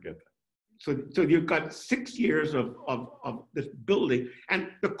 People forget that. So you've got 6 years of this building,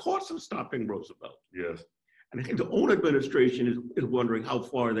 and the cost of stopping Roosevelt. Yes. And his own administration is wondering how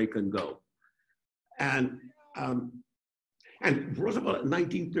far they can go. And Roosevelt in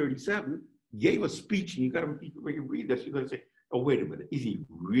 $1937 gave a speech, and when you read this, you're going to say, oh, wait a minute, is he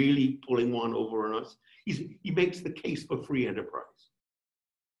really pulling one over on us? He makes the case for free enterprise.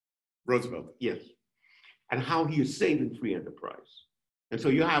 Roosevelt. Yes. And how he is saving free enterprise. And so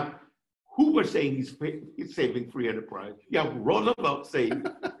you have Hoover saying he's saving free enterprise. You have Roosevelt saying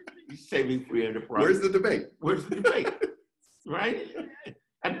he's saving free enterprise. Where's the debate? Where's the debate? Right?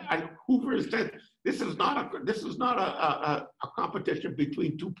 And Hoover has said, this is not a competition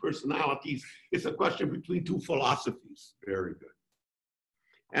between two personalities. It's a question between two philosophies. Very good.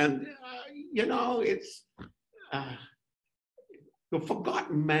 And, it's the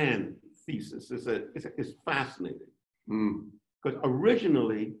forgotten man thesis is fascinating. Because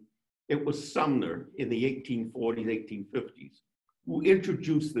originally, it was Sumner in the 1840s, 1850s, who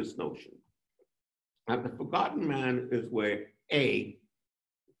introduced this notion. And the forgotten man is where A,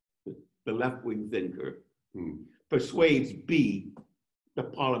 the left-wing thinker, persuades B, the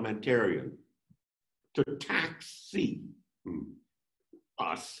parliamentarian, to tax C,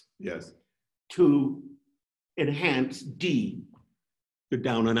 us, to enhance D, the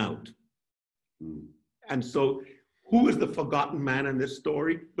down and out. And so who is the forgotten man in this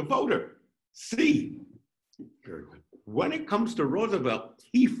story? The voter, C. Very good. When it comes to Roosevelt,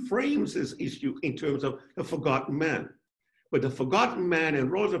 he frames his issue in terms of the forgotten man. But the forgotten man in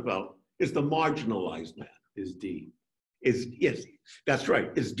Roosevelt is the marginalized man. Is D. Yes, that's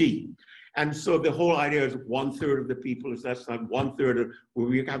right, is D. And so the whole idea is 1/3 of the people is that's not 1/3 of, where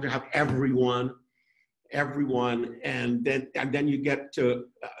we have to have everyone, and then you get to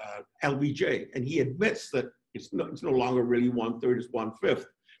LBJ, and he admits that it's no longer really 1/3, it's 1/5.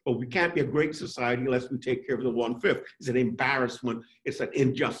 But we can't be a great society unless we take care of the 1/5. It's an embarrassment. It's an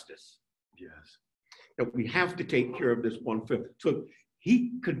injustice. Yes. That we have to take care of this 1/5. So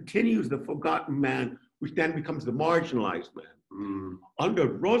he continues the forgotten man, which then becomes the marginalized man. Mm. Under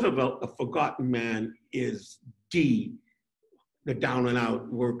Roosevelt, a forgotten man is D, the down and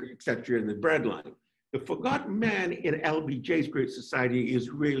out worker, etc., in the breadline. The forgotten man in LBJ's Great Society is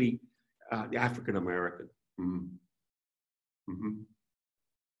really the African American. Mm. Mm-hmm.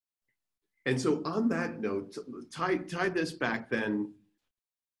 And so on that note, tie this back then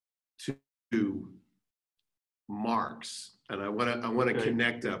to Marx, and I want to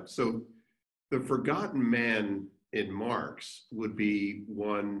connect up. So the forgotten man in Marx would be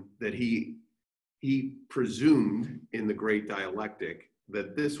one that he presumed in the Great Dialectic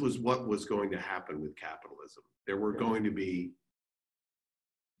that this was what was going to happen with capitalism. There were going to be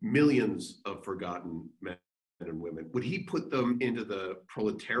millions of forgotten men and women. Would he put them into the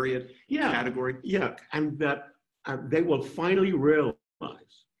proletariat category? Yeah, and that they will finally realize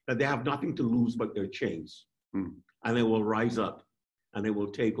that they have nothing to lose but their chains. Mm. And they will rise up and they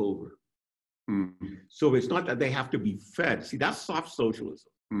will take over. Mm. So it's not that they have to be fed. See, that's soft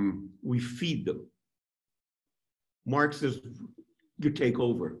socialism. Mm. We feed them. Marx says, you take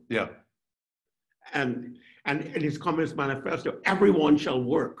over. Yeah. And in his Communist Manifesto, everyone shall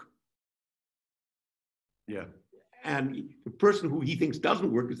work. Yeah. And the person who he thinks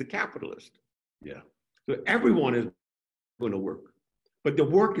doesn't work is the capitalist. Yeah. So everyone is going to work. But the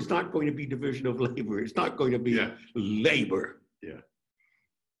work is not going to be division of labor. It's not going to be labor. Yeah.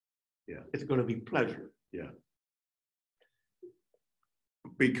 Yeah. It's going to be pleasure. Yeah.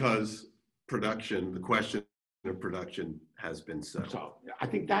 Because production, the question of production has been settled. So I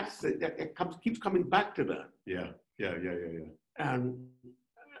think keeps coming back to that. Yeah.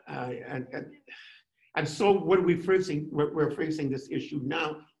 And so what are we facing? We're facing this issue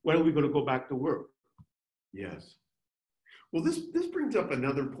now. When are we going to go back to work? Yes. Well, this brings up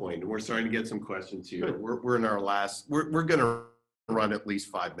another point, and we're starting to get some questions here. Good. We're in our last. We're going to run at least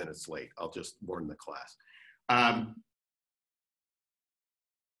 5 minutes late. I'll just warn the class.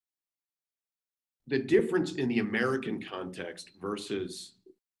 The difference in the American context versus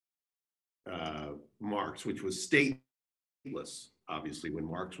Marx, which was stateless, obviously, when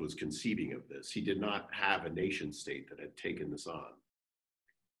Marx was conceiving of this. He did not have a nation state that had taken this on.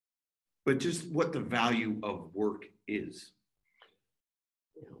 But just what the value of work is.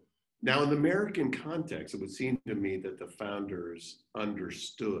 Now, in the American context, it would seem to me that the founders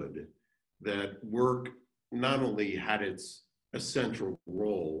understood that work not only had its essential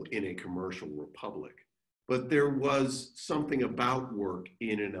role in a commercial republic, but there was something about work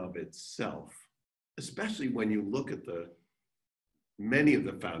in and of itself, especially when you look at many of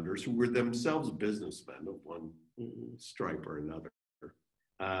the founders who were themselves businessmen of one stripe or another,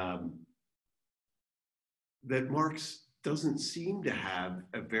 that Marx doesn't seem to have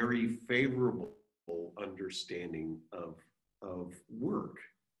a very favorable understanding of work.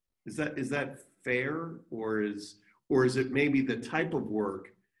 Is that fair, or is it maybe the type of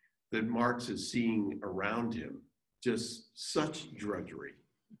work that Marx is seeing around him just such drudgery?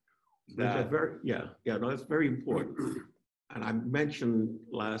 That's very important. And I mentioned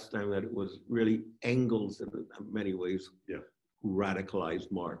last time that it was really Engels in many ways who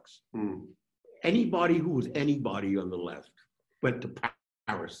radicalized Marx. Mm. Anybody who was anybody on the left went to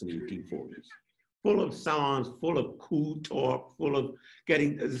Paris in the 1840s, full of salons, full of cool talk, full of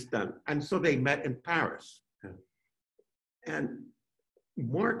getting this done. And so they met in Paris. Yeah. And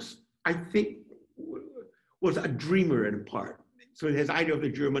Marx, I think, was a dreamer in part. So his idea of the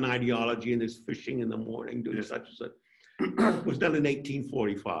German ideology and this fishing in the morning, doing such and such, was done in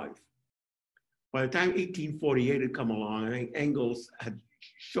 1845. By the time 1848 had come along, I think Engels had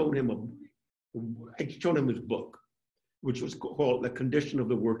shown him his book, which was called The Condition of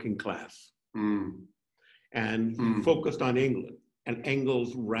the Working Class. Mm. And he focused on England, and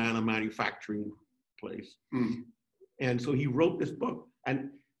Engels ran a manufacturing place. Mm. And so he wrote this book, and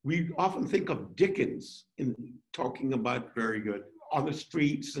we often think of Dickens in talking about very good on the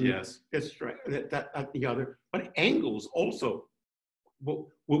streets and this, that, the other, but Engels also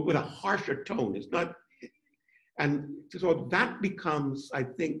with a harsher tone. It's not, and so that becomes, I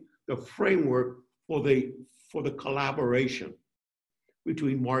think, the framework for the collaboration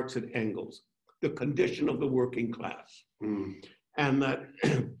between Marx and Engels, the condition of the working class. Mm. And that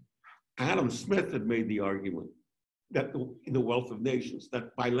Adam Smith had made the argument that in the wealth of nations,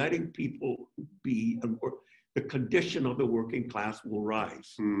 that by letting people be, the condition of the working class will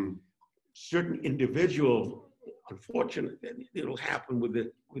rise. Certain individual, unfortunately, it'll happen with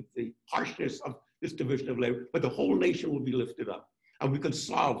the harshness of this division of labor, but the whole nation will be lifted up, and we can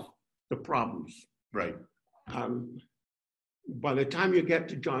solve the problems. Right. By the time you get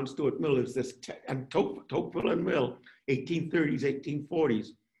to John Stuart Mill, is this, and Tocqueville and Mill, 1830s, 1840s,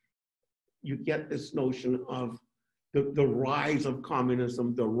 you get this notion of the rise of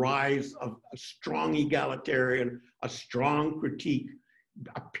communism, the rise of a strong egalitarian, a strong critique,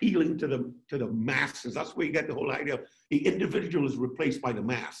 appealing to the masses. That's where you get the whole idea of the individual is replaced by the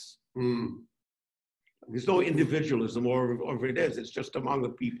mass. There's no individualism, or if it is, it's just among the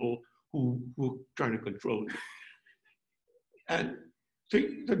people who are trying to control it. And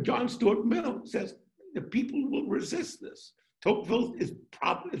so John Stuart Mill says the people will resist this. Tocqueville is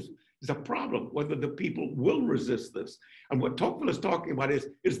a problem, whether the people will resist this. And what Tocqueville is talking about is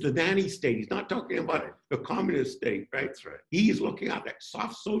the nanny state. He's not talking about the communist state, right? That's right. He is looking at that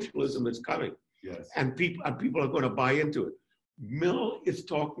soft socialism is coming. Yes. And people are going to buy into it. Mill is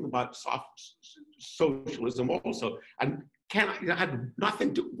talking about soft socialism also, and it had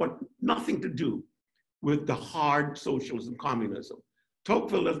nothing to do with the hard socialism, communism.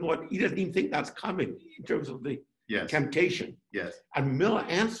 Tocqueville he doesn't even think that's coming in terms of the temptation. Yes. And Mill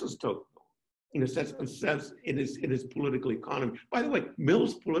answers Tocqueville in a sense and says in his political economy. By the way,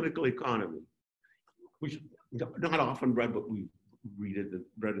 Mill's political economy, which not often read, but we read it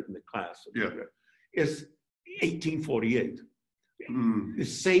in the class, is 1848. The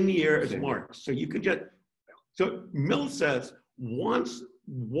same year as Marx. So you can just, so Mill says once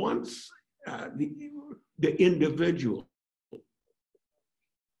the individual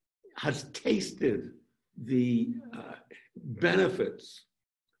has tasted the benefits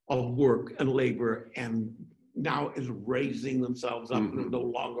of work and labor and now is raising themselves up and is no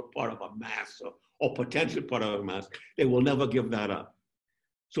longer part of a mass or potentially part of a mass, they will never give that up.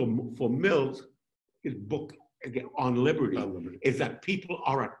 So for Mill's, his book again on liberty is that people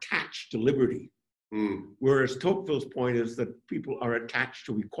are attached to liberty. Whereas Tocqueville's point is that people are attached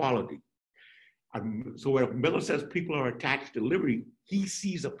to equality. So when Miller says people are attached to liberty, he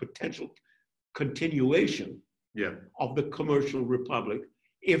sees a potential continuation of the commercial republic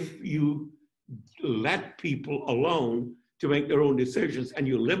if you let people alone to make their own decisions and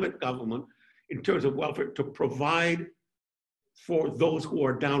you limit government in terms of welfare to provide for those who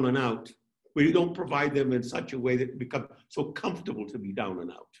are down and out, but you don't provide them in such a way that it becomes so comfortable to be down and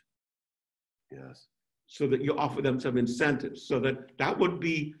out. Yes. So that you offer them some incentives. So that would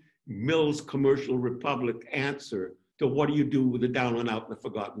be Mill's commercial republic answer to what do you do with the down and out and the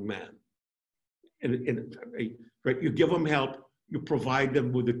forgotten man. Right? You give them help, you provide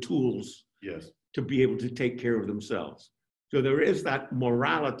them with the tools to be able to take care of themselves. So there is that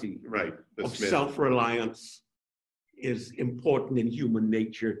morality of self-reliance is important in human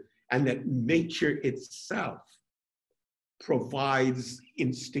nature, and that nature itself provides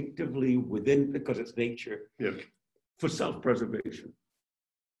instinctively within, because it's nature, for self-preservation.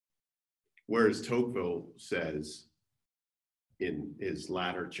 Whereas Tocqueville says in his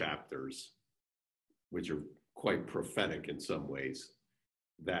latter chapters, which are quite prophetic in some ways,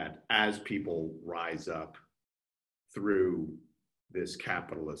 that as people rise up through this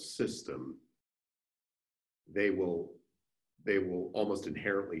capitalist system, they will almost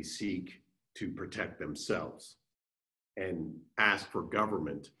inherently seek to protect themselves and ask for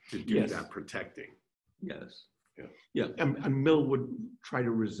government to do that protecting. Yes. And Mill would try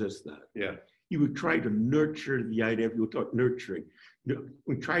to resist that. He would try to nurture the idea of, you talk nurturing.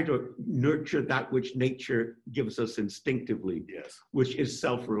 We try to nurture that which nature gives us instinctively, which is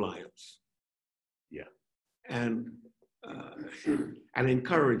self-reliance. And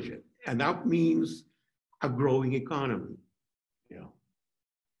encourage it. And that means a growing economy.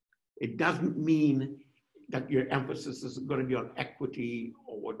 It doesn't mean that your emphasis is going to be on equity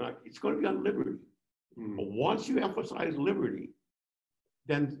or whatnot. It's going to be on liberty. But once you emphasize liberty,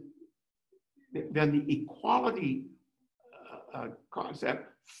 then the equality concept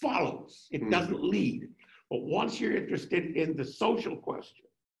follows. It doesn't lead. But once you're interested in the social question,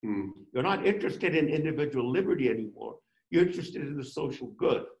 you're not interested in individual liberty anymore. You're interested in the social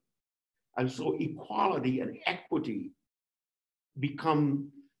good. And so equality and equity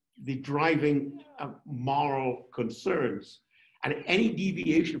become the driving moral concerns. And any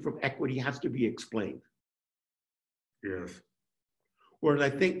deviation from equity has to be explained. Whereas I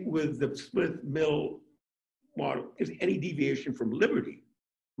think with the Smith-Mill model, is any deviation from liberty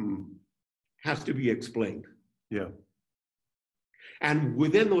has to be explained. And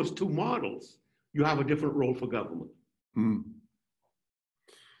within those two models, you have a different role for government. Hmm.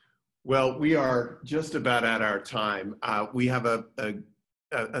 Well, we are just about at our time. We have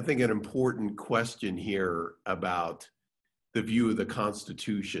I think, an important question here about the view of the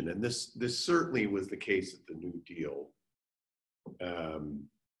Constitution, and this certainly was the case at the New Deal. And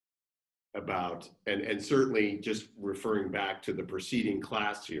certainly just referring back to the preceding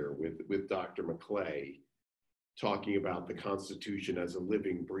class here with Dr. McClay, talking about the Constitution as a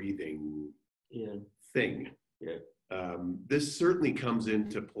living, breathing thing. Yeah. This certainly comes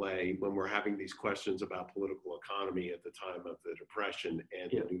into play when we're having these questions about political economy at the time of the Depression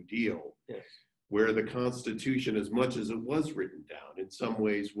and the New Deal, where the Constitution, as much as it was written down, in some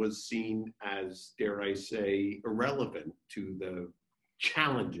ways was seen as, dare I say, irrelevant to the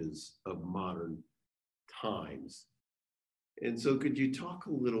challenges of modern times. And so could you talk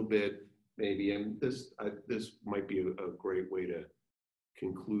a little bit, maybe, and this might be a great way to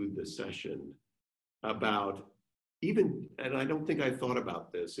conclude the session, about even, and I don't think I thought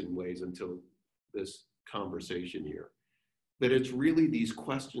about this in ways until this conversation here, that it's really these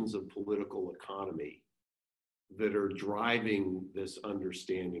questions of political economy that are driving this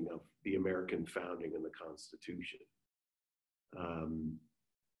understanding of the American founding and the Constitution.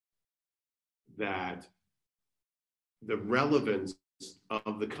 That the relevance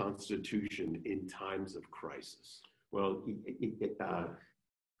of the Constitution in times of crisis. Well,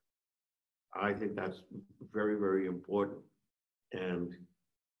 I think that's very, very important. And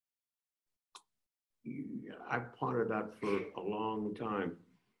I've pondered that for a long time.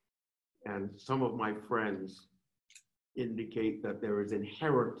 And some of my friends indicate that there is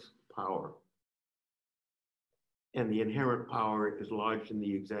inherent power. And the inherent power is lodged in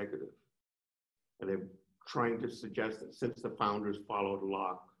the executive. And they're trying to suggest that since the founders followed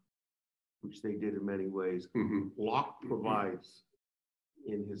Locke, which they did in many ways, Locke provides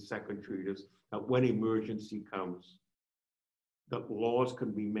in his second treatise that when emergency comes, that laws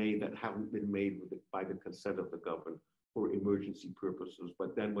can be made that haven't been made by the consent of the governed for emergency purposes.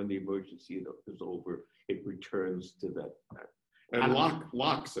 But then when the emergency is over, it returns to that. And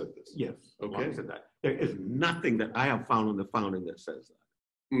Locke said this. Yes, okay. Locke said that. There is nothing that I have found in the founding that says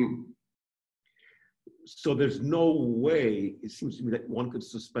that. Mm. So there's no way, it seems to me, that one could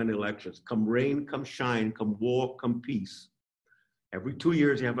suspend elections. Come rain, come shine, come war, come peace. Every 2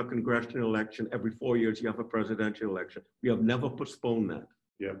 years you have a congressional election. Every 4 years you have a presidential election. We have never postponed that.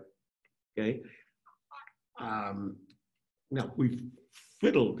 Yeah. Okay. Now we've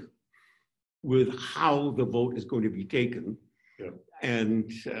fiddled with how the vote is going to be taken. Yeah.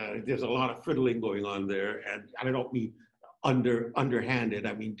 And there's a lot of fiddling going on there. And I don't mean underhanded.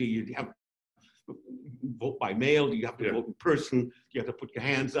 I mean, do you have to vote by mail? Do you have to vote in person? Do you have to put your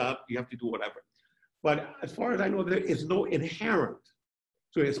hands up? Do you have to do whatever? But as far as I know, there is no inherent.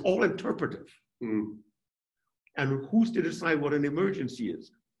 So it's all interpretive. Mm. And who's to decide what an emergency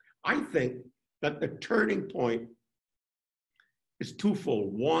is? I think that the turning point is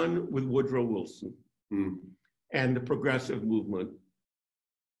twofold. One, with Woodrow Wilson and the progressive movement,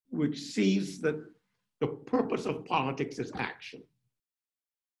 which sees that the purpose of politics is action.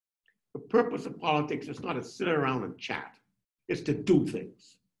 The purpose of politics is not to sit around and chat. It's to do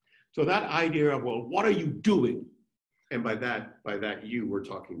things. So that idea of, well, what are you doing? And by that, we're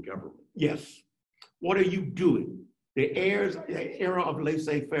talking government. Yes. What are you doing? The era of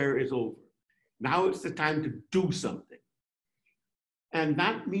laissez-faire is over. Now it's the time to do something. And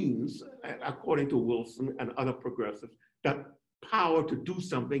that means, according to Wilson and other progressives, that power to do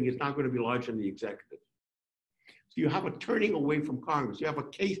something is not going to be lodged in the executive. So you have a turning away from Congress. You have a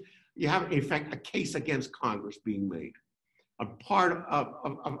case, you have, in fact, a case against Congress being made. A part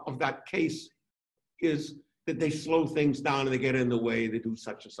of that case is that they slow things down and they get in the way, they do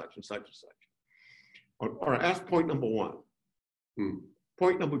such and such and such and such. Or that's point number one.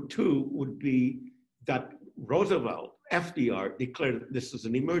 Point number two would be that Roosevelt, FDR, declared that this is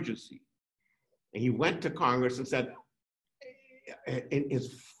an emergency. And he went to Congress and said, in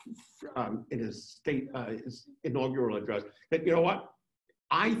his inaugural address, that, you know what?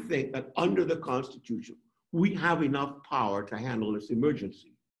 I think that under the Constitution, we have enough power to handle this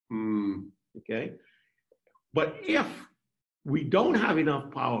emergency. Okay? But if we don't have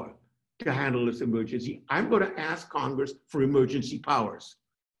enough power to handle this emergency, I'm going to ask Congress for emergency powers,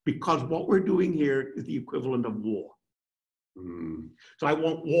 because what we're doing here is the equivalent of war. So I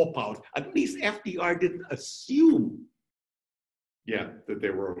want war powers. At least FDR didn't assume. Yeah, that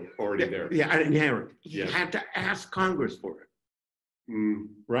they were already there. Yeah, inherent. He had to ask Congress for it.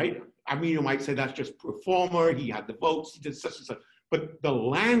 Right? I mean, you might say that's just pro forma. He had the votes. He did such and such. But the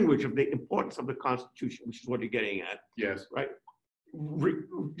language of the importance of the Constitution, which is what you're getting at, yes, right?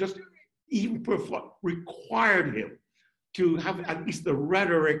 Just even required him to have at least the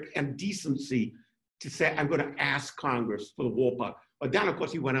rhetoric and decency to say, I'm going to ask Congress for the war powers. But then, of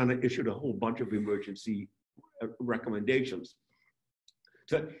course, he went on and issued a whole bunch of emergency recommendations.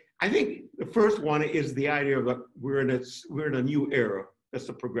 So I think the first one is the idea of we're in a new era. That's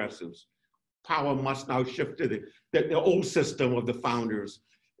the progressives. Power must now shift to the old system of the founders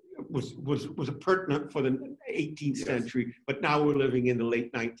was pertinent for the 18th century, but now we're living in the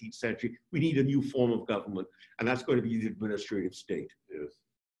late 19th century. We need a new form of government, and that's going to be the administrative state. Yes.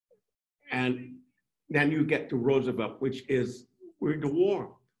 And then you get to Roosevelt, which is, we're in the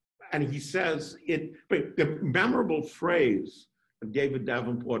war. And he says, but the memorable phrase, and David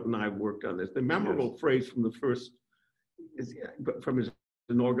Davenport and I have worked on this, the memorable phrase from the first, from his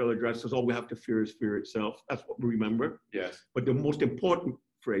inaugural address is, all we have to fear is fear itself. That's what we remember. Yes. But the most important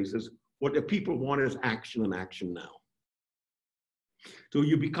phrase is, what the people want is action, and action now. So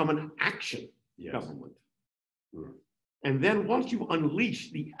you become an action government. Mm. And then once you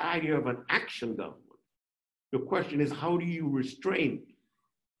unleash the idea of an action government, the question is, how do you restrain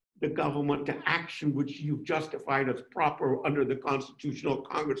the government to action which you've justified as proper under the Constitutional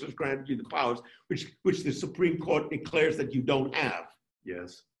Congress has granted you the powers, which the Supreme Court declares that you don't have.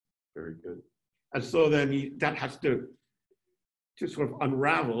 Yes, very good. And so then that has to sort of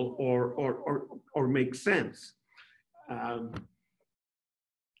unravel or make sense.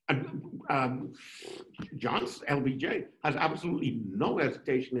 John's LBJ has absolutely no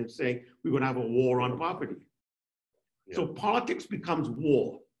hesitation in saying we're going to have a war on poverty. Yeah. So politics becomes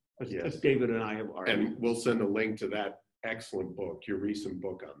war, as David and I have argued. And we'll send a link to that excellent book, your recent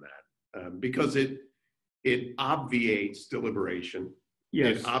book on that, because it obviates deliberation.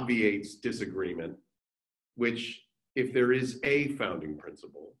 Yes. It obviates disagreement, which, if there is a founding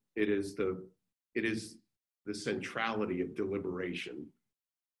principle, it is the centrality of deliberation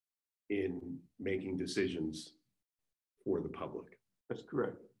in making decisions for the public. That's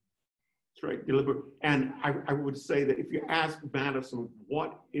correct. That's right, deliberate. And I would say that if you ask Madison,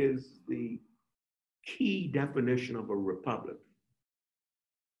 what is the key definition of a republic?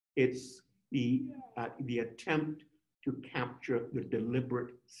 It's the attempt to capture the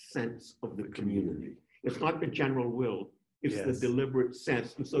deliberate sense of the community. It's not the general will, it's the deliberate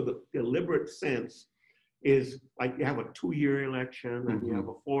sense. And so the deliberate sense is like, you have a 2-year election, and you have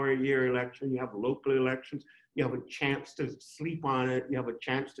a 4-year election, you have local elections, you have a chance to sleep on it, you have a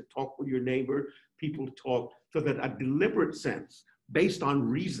chance to talk with your neighbor, people talk, so that a deliberate sense based on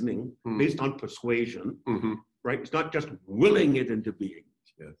reasoning, based on persuasion, right? It's not just willing it into being.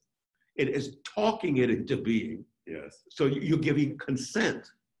 Yes. It is talking it into being. Yes. So you're giving consent.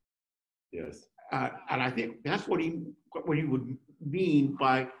 Yes. And I think that's what he would mean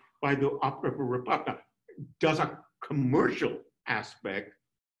by the opera of a republic. Does a commercial aspect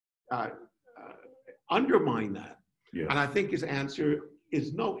undermine that? Yes. And I think his answer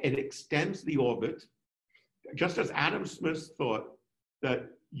is no. It extends the orbit, just as Adam Smith thought that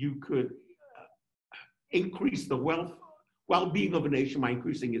you could increase the well-being of a nation by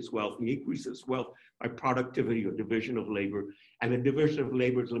increasing its wealth. You increase its wealth by productivity or division of labor, and the division of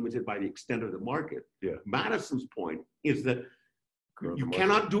labor is limited by the extent of the market. Yeah. Madison's point is that you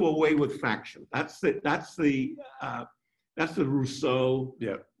cannot do away with faction. That's the Rousseau,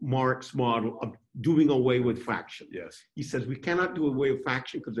 Marx model of doing away with faction. Yes. He says we cannot do away with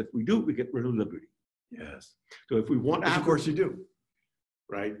faction, because if we do, we get rid of liberty. Yes. So if we want to, of course you do,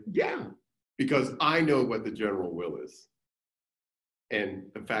 right? Yeah. Because I know what the general will is. And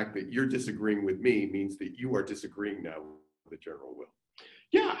the fact that you're disagreeing with me means that you are disagreeing now with the general will.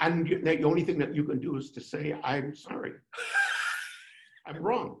 Yeah, and the only thing that you can do is to say, I'm sorry. I'm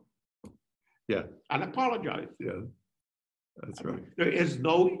wrong. Yeah. And apologize. Yeah. That's right. There is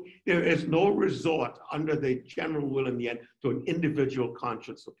no resort under the general will in the end to an individual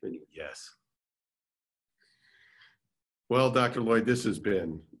conscious opinion. Yes. Well, Dr. Lloyd, this has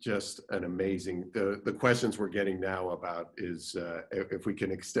been just an amazing, the questions we're getting now about is if we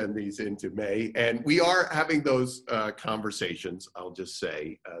can extend these into May. And we are having those conversations, I'll just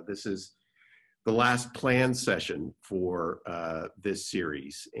say. This is the last planned session for this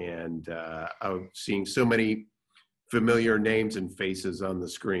series. And I'm seeing so many familiar names and faces on the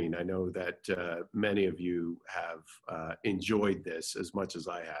screen. I know that many of you have enjoyed this as much as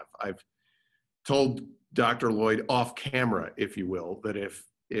I have. I've told Dr. Lloyd off camera, if you will, that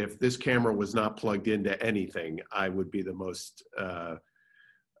if this camera was not plugged into anything, I would be the most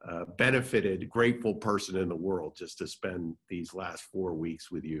benefited, grateful person in the world just to spend these last 4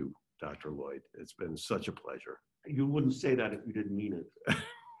 weeks with you, Dr. Lloyd. It's been such a pleasure. You wouldn't say that if you didn't mean it.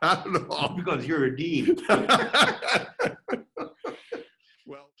 I don't know. Because you're a dean.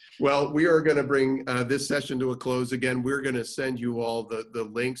 Well, Well, we are going to bring this session to a close. Again, we're going to send you all the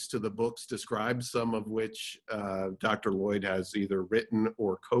links to the books described, some of which Dr. Lloyd has either written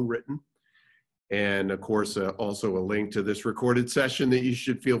or co-written. And of course, also a link to this recorded session that you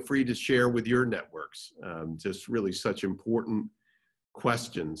should feel free to share with your networks. Just really such important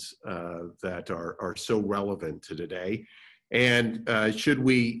questions that are so relevant to today. And should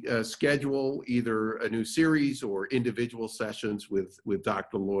we schedule either a new series or individual sessions with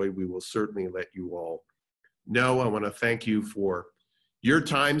Dr. Lloyd, we will certainly let you all know. I want to thank you for your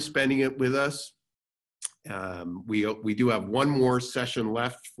time spending it with us. We do have one more session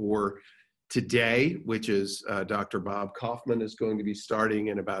left for today, which is Dr. Bob Kaufman is going to be starting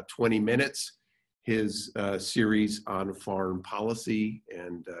in about 20 minutes, his series on foreign policy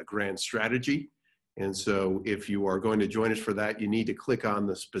and grand strategy. And so if you are going to join us for that, you need to click on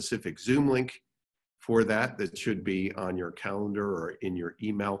the specific Zoom link for that. That should be on your calendar or in your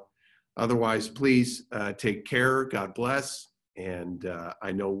email. Otherwise, please take care. God bless. And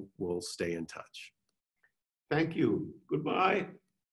I know we'll stay in touch. Thank you. Goodbye.